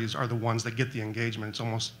stories are the ones that get the engagement. It's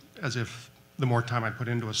almost as if the more time I put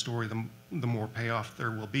into a story, the more payoff there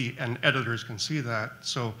will be. And editors can see that,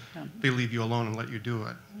 so they leave you alone and let you do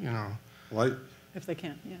it, Well, If they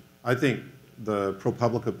can, yeah. I think the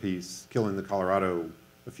ProPublica piece, Killing the Colorado,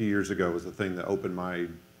 a few years ago was the thing that opened my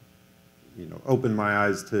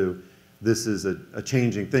eyes to this is a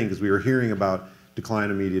changing thing, because we were hearing about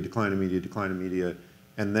decline of media,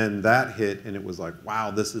 and then that hit, and it was like,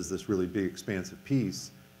 wow, this is this really big, expansive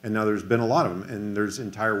piece. And now there's been a lot of them, and there's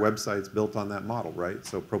entire websites built on that model, right?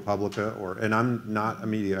 So ProPublica, and I'm not a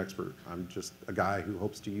media expert. I'm just a guy who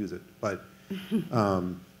hopes to use it. But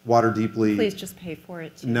Water Deeply. Please just pay for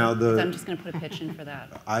it, too. Now I'm just going to put a pitch in for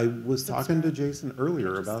that. I was talking to Jason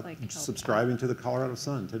earlier about subscribing to the Colorado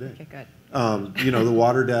Sun today. Okay, good. You know, the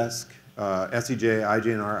water desk, SEJ,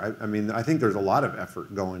 IJNR, I mean, I think there's a lot of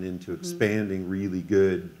effort going into expanding really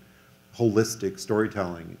good holistic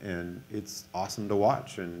storytelling, and it's awesome to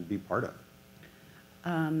watch and be part of.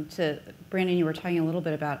 To Brandon, you were talking a little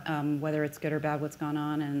bit about whether it's good or bad what's gone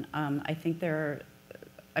on, and I think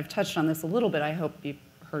I've touched on this a little bit, I hope you've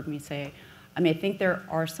heard me say. I mean, I think there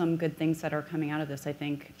are some good things that are coming out of this. I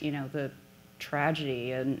think, you know, the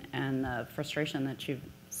tragedy and the frustration that you've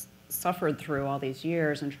suffered through all these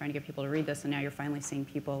years and trying to get people to read this, and now you're finally seeing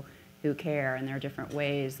people who care, and there are different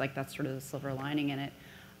ways, like that's sort of the silver lining in it.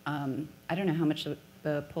 I don't know how much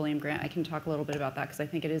the Pulliam grant, I can talk a little bit about that because I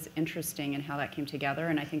think it is interesting in how that came together,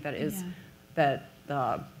 and I think that is that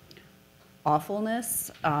the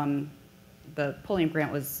awfulness, the Pulliam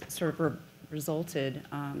grant was sort of resulted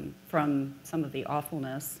from some of the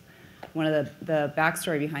awfulness. One of the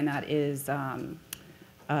backstory behind that is the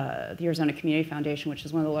Arizona Community Foundation, which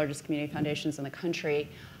is one of the largest community foundations in the country.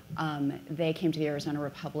 They came to the Arizona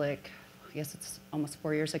Republic, I guess it's almost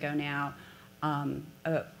 4 years ago now,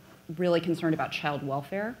 really concerned about child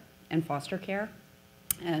welfare and foster care,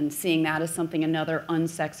 and seeing that as something, another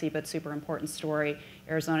unsexy but super important story.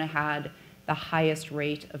 Arizona had the highest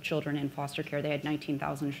rate of children in foster care. They had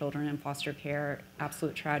 19,000 children in foster care,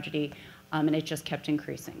 absolute tragedy, and it just kept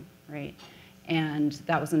increasing, right? And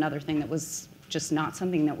that was another thing that was just not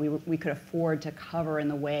something that we could afford to cover in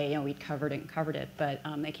the way, you know, we'd covered it, but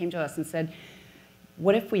they came to us and said,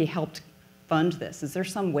 what if we helped fund this? Is there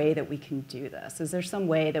some way that we can do this? Is there some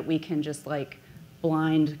way that we can just like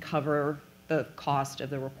blind cover the cost of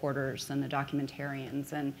the reporters and the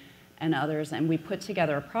documentarians and others? And we put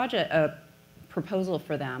together a proposal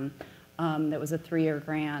for them that was a 3-year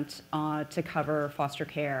grant to cover foster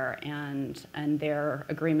care, and their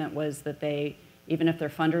agreement was that they, even if their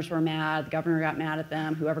funders were mad, the governor got mad at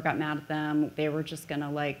them, whoever got mad at them, they were just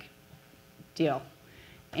gonna like deal.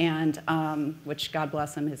 And which, God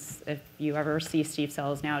bless him, if you ever see Steve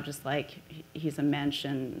Sells now, just like he's a mensch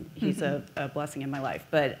and he's a blessing in my life.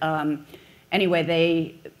 But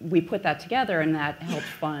anyway, we put that together, and that helped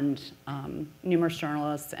fund numerous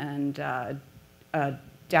journalists and a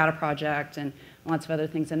data project and lots of other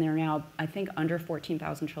things. And there are now, I think, under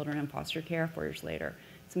 14,000 children in foster care 4 years later.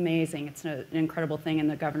 It's amazing. It's an incredible thing, and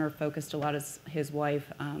the governor focused a lot, his wife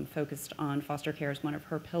focused on foster care as one of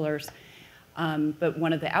her pillars. But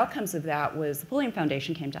one of the outcomes of that was the Pulliam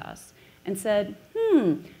Foundation came to us and said,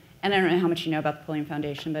 and I don't know how much you know about the Pulliam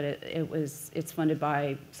Foundation, but it's funded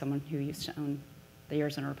by someone who used to own the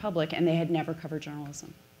Arizona Republic, and they had never covered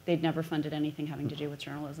journalism. They'd never funded anything having to do with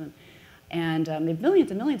journalism. And they have millions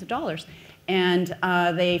and millions of dollars. And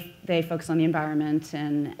they focus on the environment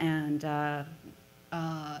and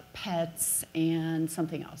pets and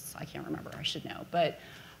something else. I can't remember, I should know. But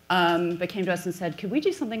came to us and said, could we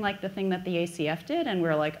do something like the thing that the ACF did? And we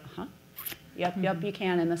were like, yep, you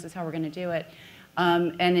can, and this is how we're going to do it.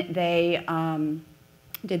 And they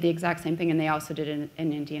did the exact same thing, and they also did it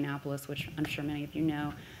in Indianapolis, which I'm sure many of you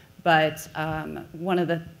know. But one of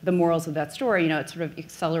the morals of that story, you know, it sort of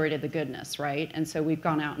accelerated the goodness, right? And so we've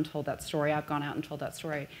gone out and told that story. I've gone out and told that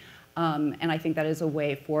story. And I think that is a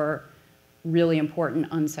way for really important,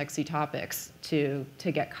 unsexy topics to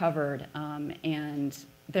get covered. And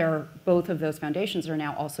both of those foundations are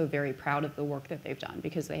now also very proud of the work that they've done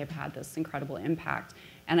because they have had this incredible impact.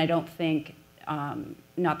 And I don't think,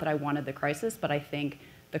 not that I wanted the crisis, but I think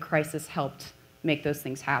the crisis helped make those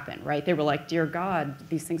things happen, right? They were like, dear God,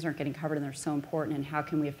 these things aren't getting covered and they're so important, and how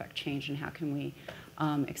can we affect change, and how can we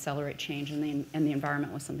accelerate change? And the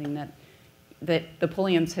environment was something that the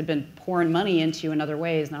Pulliams had been pouring money into in other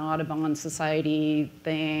ways, an Audubon Society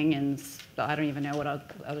thing, and I don't even know what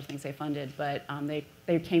other things they funded, but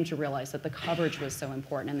they came to realize that the coverage was so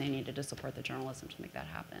important and they needed to support the journalism to make that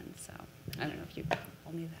happen. So I don't know if you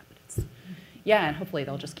all knew that, but it's, yeah, and hopefully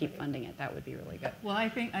they'll just keep funding it. That would be really good. Well, I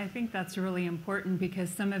think that's really important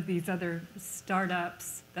because some of these other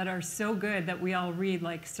startups that are so good that we all read,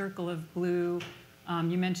 like Circle of Blue,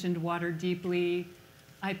 you mentioned Water Deeply,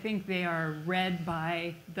 I think they are read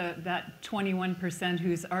by that 21%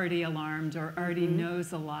 who's already alarmed or already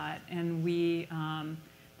knows a lot. And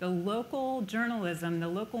the local journalism, the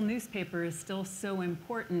local newspaper is still so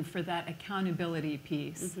important for that accountability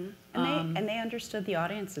piece. And they understood the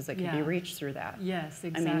audiences that could be reached through that. Yes,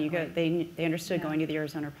 exactly. I mean, they understood going to the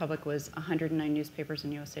Arizona Republic was 109 newspapers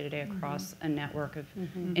in USA Today across a network of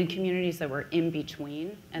in communities that were in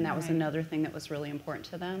between, and that was another thing that was really important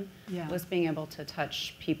to them, was being able to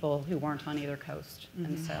touch people who weren't on either coast.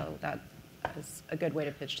 And so that was a good way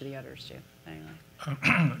to pitch to the others too.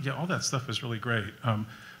 Anyway. Yeah, all that stuff is really great.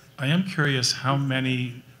 I am curious how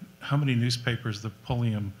many newspapers the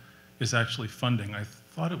Pulliam is actually funding. I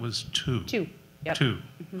thought it was 2. 2. Yep. 2.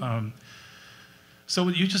 So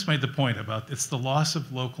you just made the point about it's the loss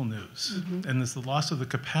of local news, and it's the loss of the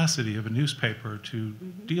capacity of a newspaper to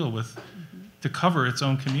deal with, to cover its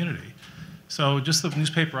own community. So just the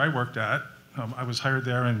newspaper I worked at, I was hired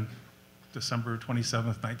there in December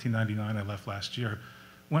 27th, 1999. I left last year.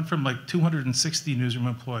 Went from like 260 newsroom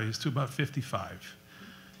employees to about 55.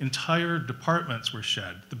 Entire departments were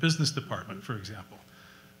shed. The business department, for example.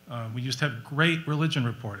 We used to have great religion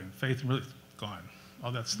reporting, faith and religion, gone,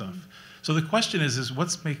 all that stuff. So the question is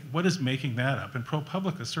what is making that up? And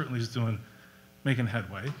ProPublica certainly is making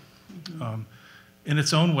headway. In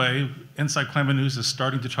its own way, Inside Climate News is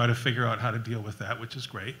starting to try to figure out how to deal with that, which is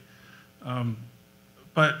great. And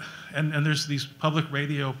there's these public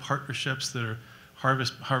radio partnerships that are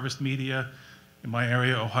Harvest Media, in my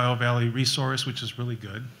area, Ohio Valley Resource, which is really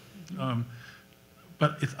good.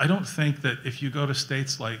 But I don't think that if you go to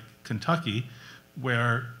states like Kentucky,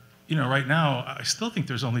 where, you know, right now, I still think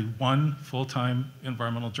there's only one full-time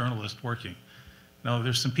environmental journalist working. Now,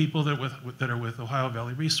 there's some people that are with Ohio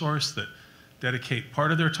Valley Resource that dedicate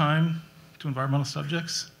part of their time to environmental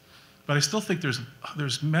subjects, but I still think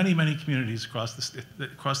there's many, many communities across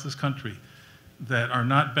this country that are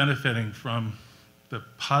not benefiting from the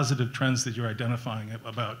positive trends that you're identifying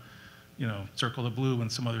about, you know, Circle the Blue and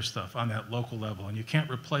some other stuff on that local level. And you can't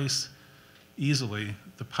replace easily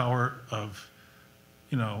the power of,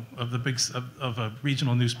 you know, of a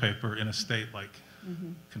regional newspaper in a state like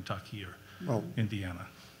Kentucky or Indiana.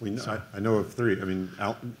 I know of 3. I mean,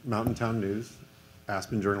 Mountain Town News,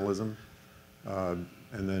 Aspen Journalism, and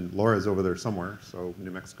then Laura's over there somewhere, so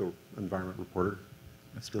New Mexico Environment Reporter.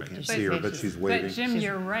 I still can't see her, but she's waving. But Jim,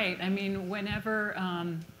 you're right. I mean, whenever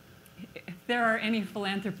if there are any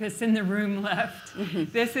philanthropists in the room left,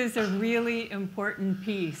 this is a really important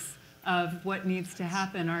piece of what needs to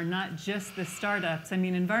happen, are not just the startups. I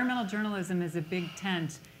mean, environmental journalism is a big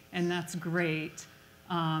tent, and that's great.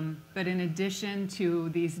 But in addition to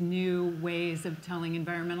these new ways of telling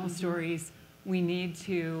environmental stories, we need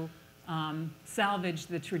to salvage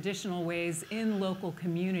the traditional ways in local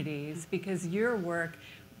communities, because your work,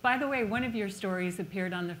 by the way, one of your stories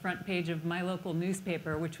appeared on the front page of my local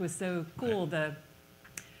newspaper, which was so cool, the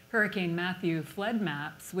Hurricane Matthew flood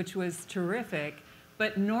maps, which was terrific.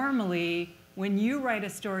 But normally, when you write a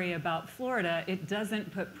story about Florida, it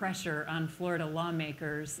doesn't put pressure on Florida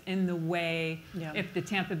lawmakers in the way if the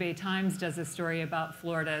Tampa Bay Times does a story about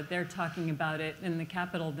Florida, they're talking about it in the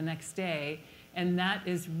Capitol the next day. And that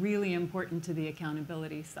is really important to the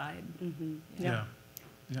accountability side. Yeah,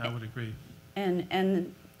 I would agree.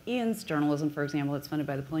 And Ian's journalism, for example, it's funded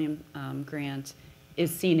by the Pulliam grant, is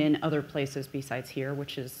seen in other places besides here,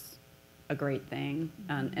 which is a great thing.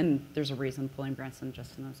 And there's a reason Pulliam grants them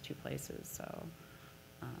just in those 2 places. So,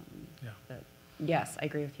 but yes, I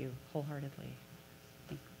agree with you wholeheartedly.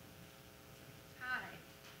 Hi.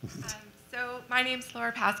 So my name's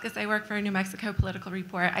Laura Pascas. I work for New Mexico Political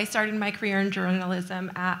Report. I started my career in journalism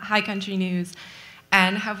at High Country News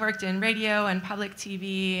and have worked in radio and public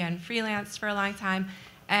TV and freelanced for a long time.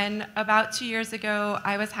 And about 2 years ago,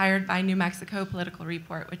 I was hired by New Mexico Political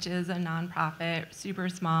Report, which is a nonprofit, super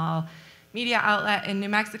small media outlet in New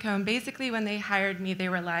Mexico. And basically when they hired me, they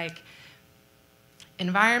were like,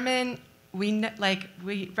 environment,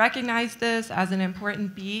 we recognize this as an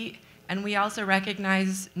important beat. And we also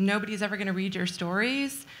recognize nobody's ever going to read your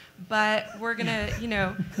stories, but we're going to, you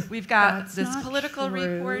know, we've got this political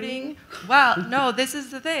reporting. Well, no, this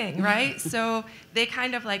is the thing, right? So they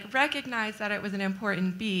kind of like recognized that it was an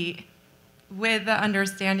important beat with the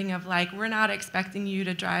understanding of like, we're not expecting you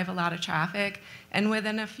to drive a lot of traffic. And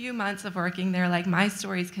within a few months of working there, like my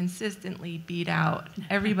stories consistently beat out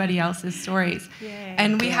everybody else's stories. Yay.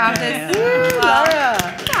 And we have this,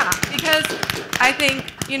 because I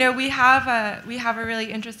think, you know, we have a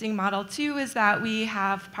really interesting model too, is that we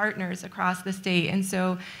have partners across the state. And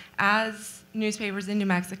so as newspapers in New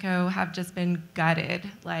Mexico have just been gutted,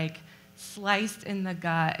 like sliced in the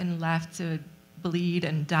gut and left to bleed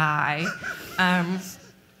and die.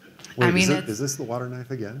 Wait, I mean, is this the water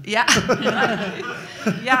knife again? Yeah.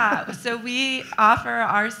 Yeah. So we offer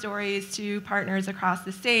our stories to partners across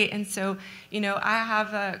the state. And so, you know, I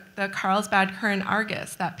have the Carlsbad Current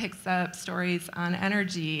Argus that picks up stories on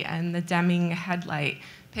energy, and the Deming Headlight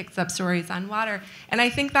picks up stories on water. And I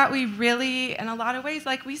think that we really, in a lot of ways,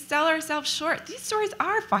 like we sell ourselves short. These stories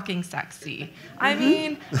are fucking sexy. I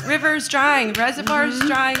mean, rivers drying, reservoirs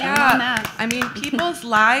drying up. I mean, people's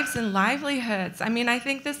lives and livelihoods. I mean, I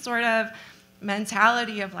think this sort of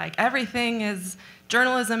mentality of like everything is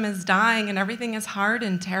journalism is dying and everything is hard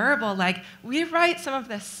and terrible. Like, we write some of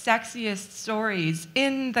the sexiest stories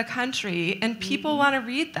in the country, and people want to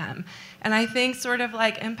read them. And I think sort of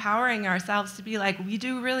like empowering ourselves to be like, we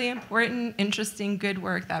do really important, interesting, good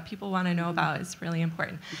work that people want to know about is really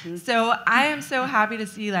important. So I am so happy to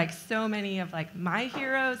see like so many of like my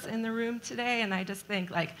heroes in the room today, and I just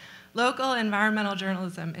think like local environmental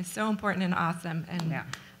journalism is so important and awesome, and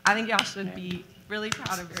I think y'all should be really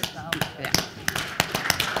proud of yourselves.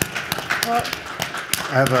 Well,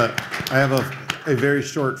 I have a very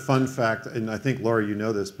short fun fact, and I think, Laura, you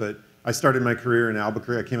know this, but I started my career in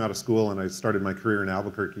Albuquerque. I came out of school and I started my career in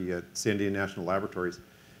Albuquerque at Sandia National Laboratories.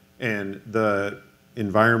 And the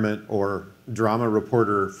environment or drama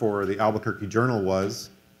reporter for the Albuquerque Journal was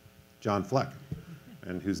John Fleck,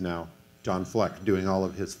 and who's now John Fleck doing all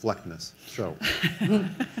of his Fleckness. So.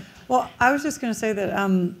 Well, I was just going to say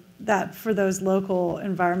that that for those local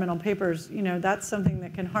environmental papers, you know, that's something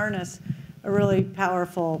that can harness a really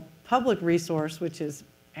powerful public resource, which is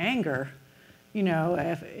anger. You know,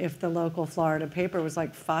 if the local Florida paper was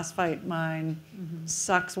like, phosphite mine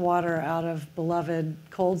sucks water out of beloved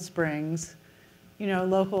Cold Springs, you know,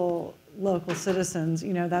 local citizens,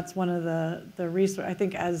 you know, that's one of the resources. I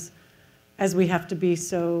think as we have to be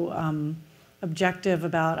so objective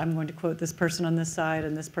about, I'm going to quote this person on this side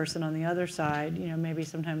and this person on the other side, you know, maybe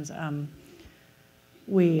sometimes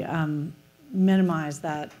we minimize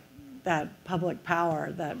that public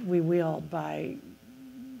power that we wield by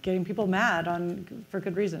getting people mad for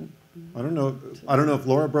good reason. I don't know if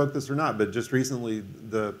Laura broke this or not, but just recently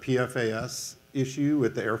the PFAS issue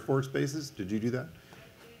with the Air Force bases, did you do that?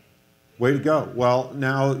 Way to go. Well,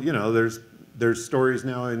 now, you know, there's stories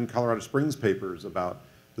now in Colorado Springs papers about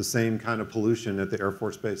the same kind of pollution at the Air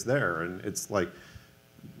Force Base there. And it's like,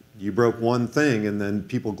 you broke one thing and then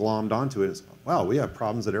people glommed onto it. It's, wow, we have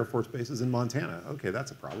problems at Air Force bases in Montana. Okay,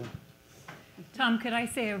 that's a problem. Tom, could I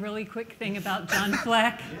say a really quick thing about John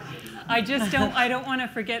Fleck? I don't want to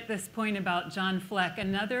forget this point about John Fleck.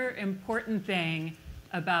 Another important thing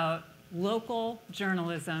about local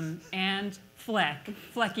journalism and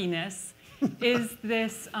Fleckiness, is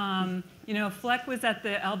this, you know, Fleck was at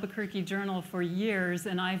the Albuquerque Journal for years,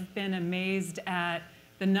 and I've been amazed at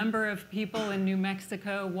the number of people in New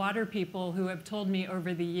Mexico, water people, who have told me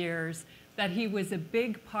over the years that he was a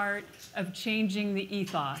big part of changing the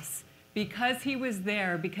ethos. Because he was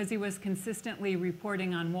there, because he was consistently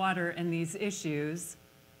reporting on water and these issues,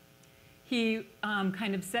 he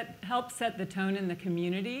kind of helped set the tone in the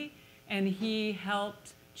community, and he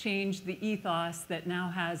helped change the ethos that now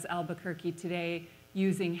has Albuquerque today,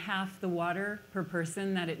 using half the water per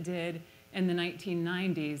person that it did in the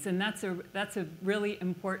 1990s. And that's a really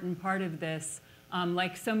important part of this.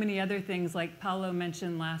 Like so many other things, like Paolo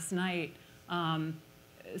mentioned last night,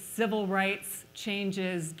 civil rights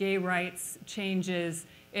changes, gay rights changes.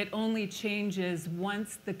 It only changes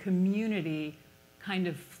once the community kind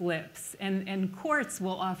of flips. And courts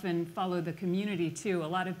will often follow the community too. A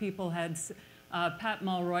lot of people had, Pat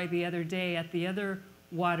Mulroy the other day at the other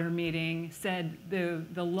water meeting said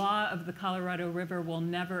the law of the Colorado River will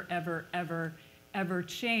never, ever, ever, ever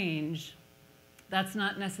change. That's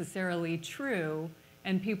not necessarily true.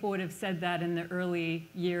 And people would have said that in the early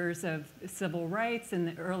years of civil rights, in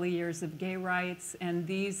the early years of gay rights. And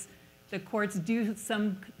the courts do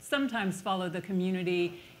sometimes follow the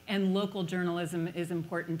community, and local journalism is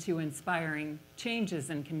important to inspiring changes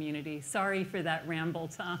in community. Sorry for that ramble,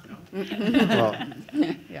 Tom. Well,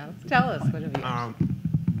 Yeah, tell us, what have you?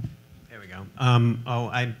 There we go.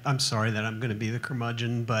 I'm sorry that I'm going to be the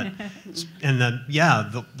curmudgeon, but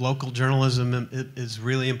the local journalism is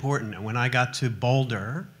really important. And when I got to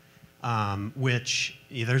Boulder, which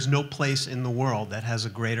there's no place in the world that has a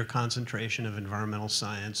greater concentration of environmental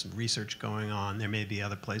science and research going on. There may be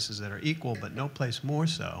other places that are equal, but no place more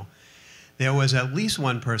so. There was at least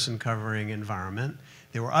one person covering environment.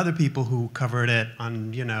 There were other people who covered it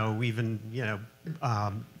on,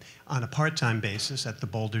 on a part-time basis at the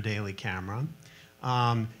Boulder Daily Camera.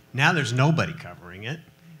 Now there's nobody covering it.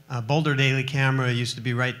 Boulder Daily Camera used to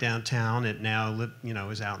be right downtown. It now,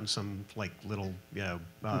 is out in some little,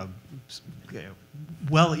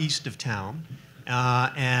 well east of town,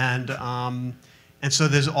 and so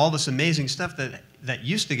there's all this amazing stuff that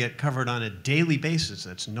used to get covered on a daily basis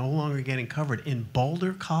that's no longer getting covered in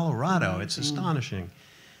Boulder, Colorado. It's astonishing.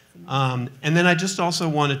 And then I just also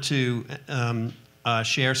wanted to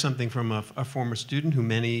share something from a former student who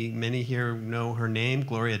many here know her name,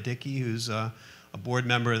 Gloria Dickey, who's a board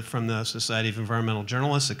member from the Society of Environmental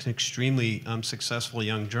Journalists, an extremely successful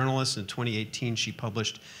young journalist. In 2018, she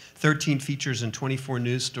published 13 features and 24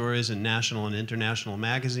 news stories in national and international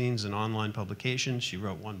magazines and online publications. She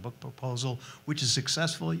wrote one book proposal, which is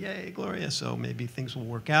successful. Yay, Gloria, so maybe things will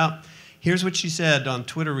work out. Here's what she said on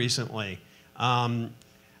Twitter recently.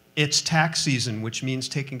 It's tax season, which means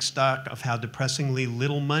taking stock of how depressingly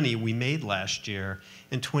little money we made last year.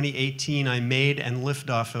 In 2018, I made and lived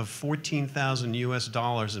off of $14,000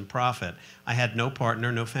 US in profit. I had no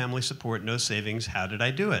partner, no family support, no savings. How did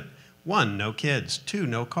I do it? 1, no kids. 2,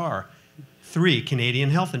 no car. 3, Canadian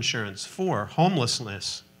health insurance. 4,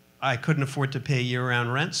 homelessness. I couldn't afford to pay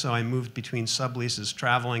year-round rent, so I moved between subleases,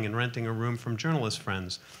 traveling, and renting a room from journalist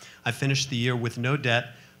friends. I finished the year with no debt,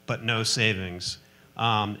 but no savings.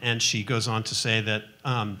 And she goes on to say that,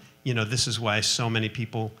 this is why so many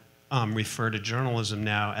people refer to journalism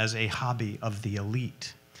now as a hobby of the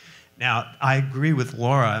elite. Now, I agree with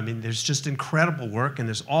Laura. I mean, there's just incredible work, and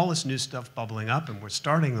there's all this new stuff bubbling up, and we're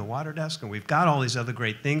starting the Water Desk, and we've got all these other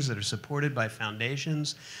great things that are supported by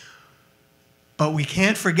foundations. But we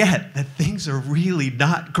can't forget that things are really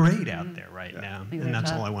not great out there right now, and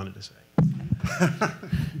that's all I wanted to say.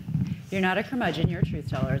 You're not a curmudgeon, you're a truth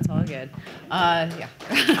teller. It's all good. Yeah.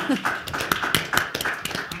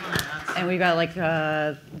 And we got like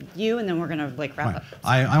you, and then we're gonna like wrap up.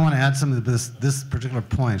 I want to add something to this particular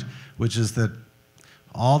point, which is that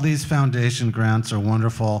all these foundation grants are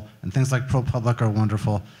wonderful, and things like ProPublic are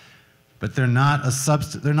wonderful, but they're not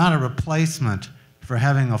a replacement for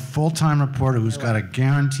having a full-time reporter who's got a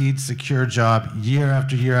guaranteed, secure job year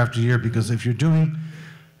after year after year. Because if you're doing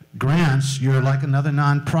grants, you're like another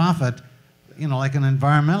nonprofit, like an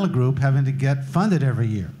environmental group having to get funded every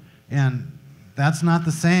year. And that's not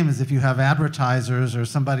the same as if you have advertisers or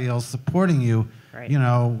somebody else supporting you,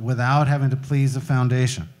 without having to please a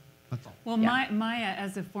foundation. Well, Maya,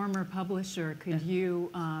 as a former publisher, could you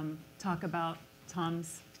talk about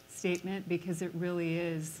Tom's statement? Because it really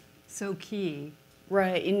is so key.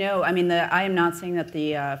 Right. I mean, I am not saying that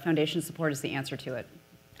the foundation support is the answer to it.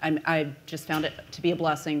 I just found it to be a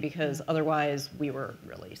blessing, because otherwise we were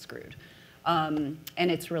really screwed. And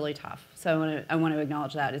it's really tough. So I want to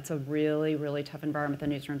acknowledge that. It's a really, really tough environment in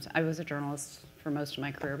the newsrooms. I was a journalist for most of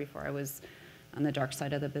my career before I was on the dark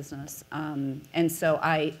side of the business. And so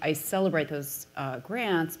I celebrate those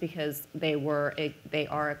grants, because they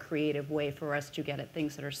are a creative way for us to get at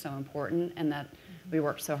things that are so important and that we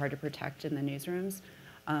work so hard to protect in the newsrooms,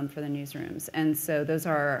 for the newsrooms. And so those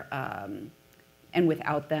are, and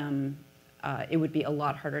without them, it would be a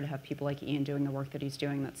lot harder to have people like Ian doing the work that he's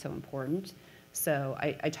doing that's so important. So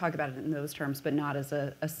I talk about it in those terms, but not as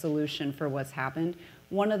a solution for what's happened.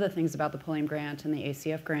 One of the things about the Pulliam grant and the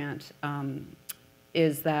ACF grant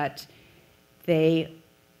is that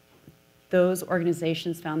those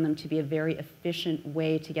organizations found them to be a very efficient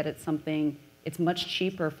way to get at something. It's much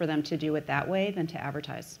cheaper for them to do it that way than to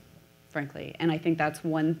advertise, frankly. And I think that's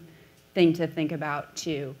one thing to think about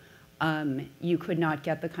too. You could not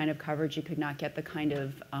get the kind of coverage, you could not get the kind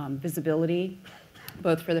of visibility,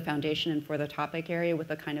 both for the foundation and for the topic area, with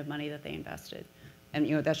the kind of money that they invested. And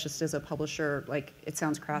that's just as a publisher, like, it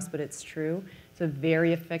sounds crass, but it's true. It's a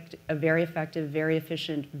very effective, very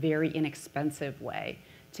efficient, very inexpensive way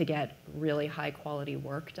to get really high quality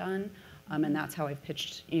work done. And that's how I've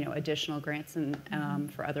pitched, additional grants and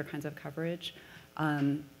for other kinds of coverage.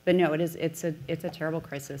 But no, it's a terrible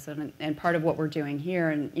crisis, and part of what we're doing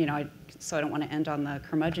here, and so I don't want to end on the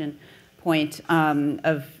curmudgeon point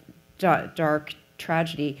of dark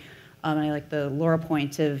tragedy. And I like the Laura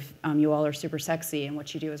point of you all are super sexy, and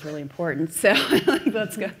what you do is really important. So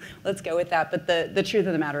let's go with that. But the truth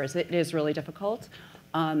of the matter is, it is really difficult.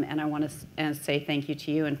 And I want to say thank you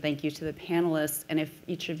to you, and thank you to the panelists. And if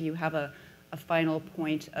each of you have a final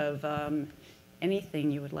point of anything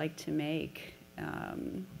you would like to make.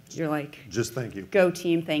 You're like, just thank you. Go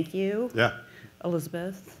team, thank you. Yeah.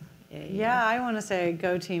 Elizabeth. Yeah, I want to say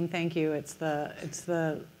go team, thank you. It's the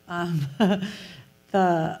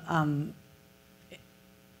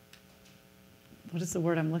what is the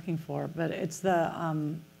word I'm looking for? But it's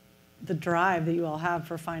the drive that you all have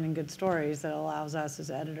for finding good stories that allows us as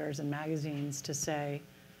editors and magazines to say,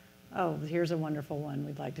 oh, here's a wonderful one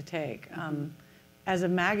we'd like to take. As a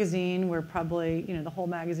magazine, we're probably, the whole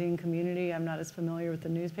magazine community, I'm not as familiar with the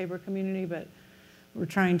newspaper community, but we're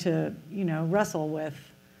trying to, wrestle with,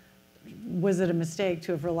 was it a mistake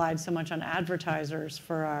to have relied so much on advertisers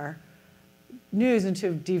for our news and to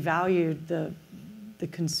have devalued the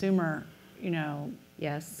consumer,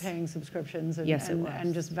 yes, paying subscriptions and, yes,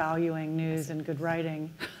 and just valuing news and good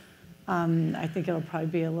writing. I think it'll probably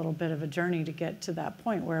be a little bit of a journey to get to that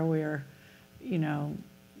point where we're you know,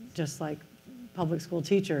 just like public school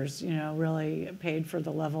teachers, you know, really paid for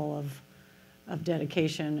the level of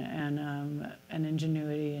dedication and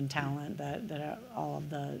ingenuity and talent that all of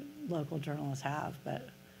the local journalists have. But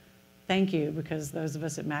thank you, because those of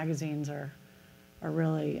us at magazines are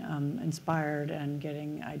really inspired and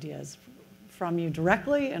getting ideas from you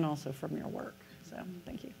directly and also from your work. So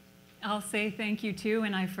thank you. I'll say thank you too,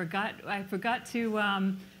 and I forgot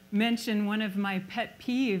to mention one of my pet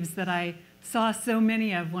peeves that I saw so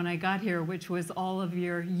many of when I got here, which was all of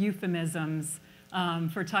your euphemisms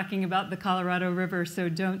for talking about the Colorado River. So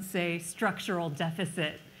don't say structural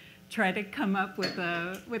deficit. Try to come up with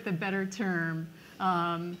a better term.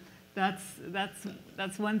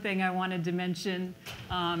 That's one thing I wanted to mention.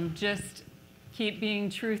 Just keep being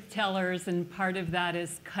truth tellers, and part of that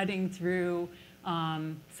is cutting through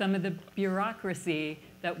some of the bureaucracy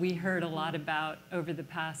that we heard a lot about over the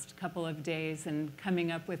past couple of days, and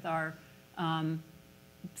coming up with our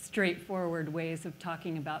straightforward ways of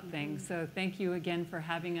talking about things. So thank you again for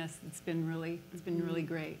having us. It's been really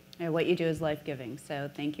great. And what you do is life-giving. So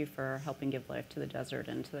thank you for helping give life to the desert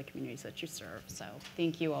and to the communities that you serve. So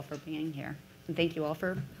thank you all for being here. And thank you all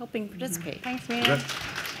for helping participate. Thanks, Mia.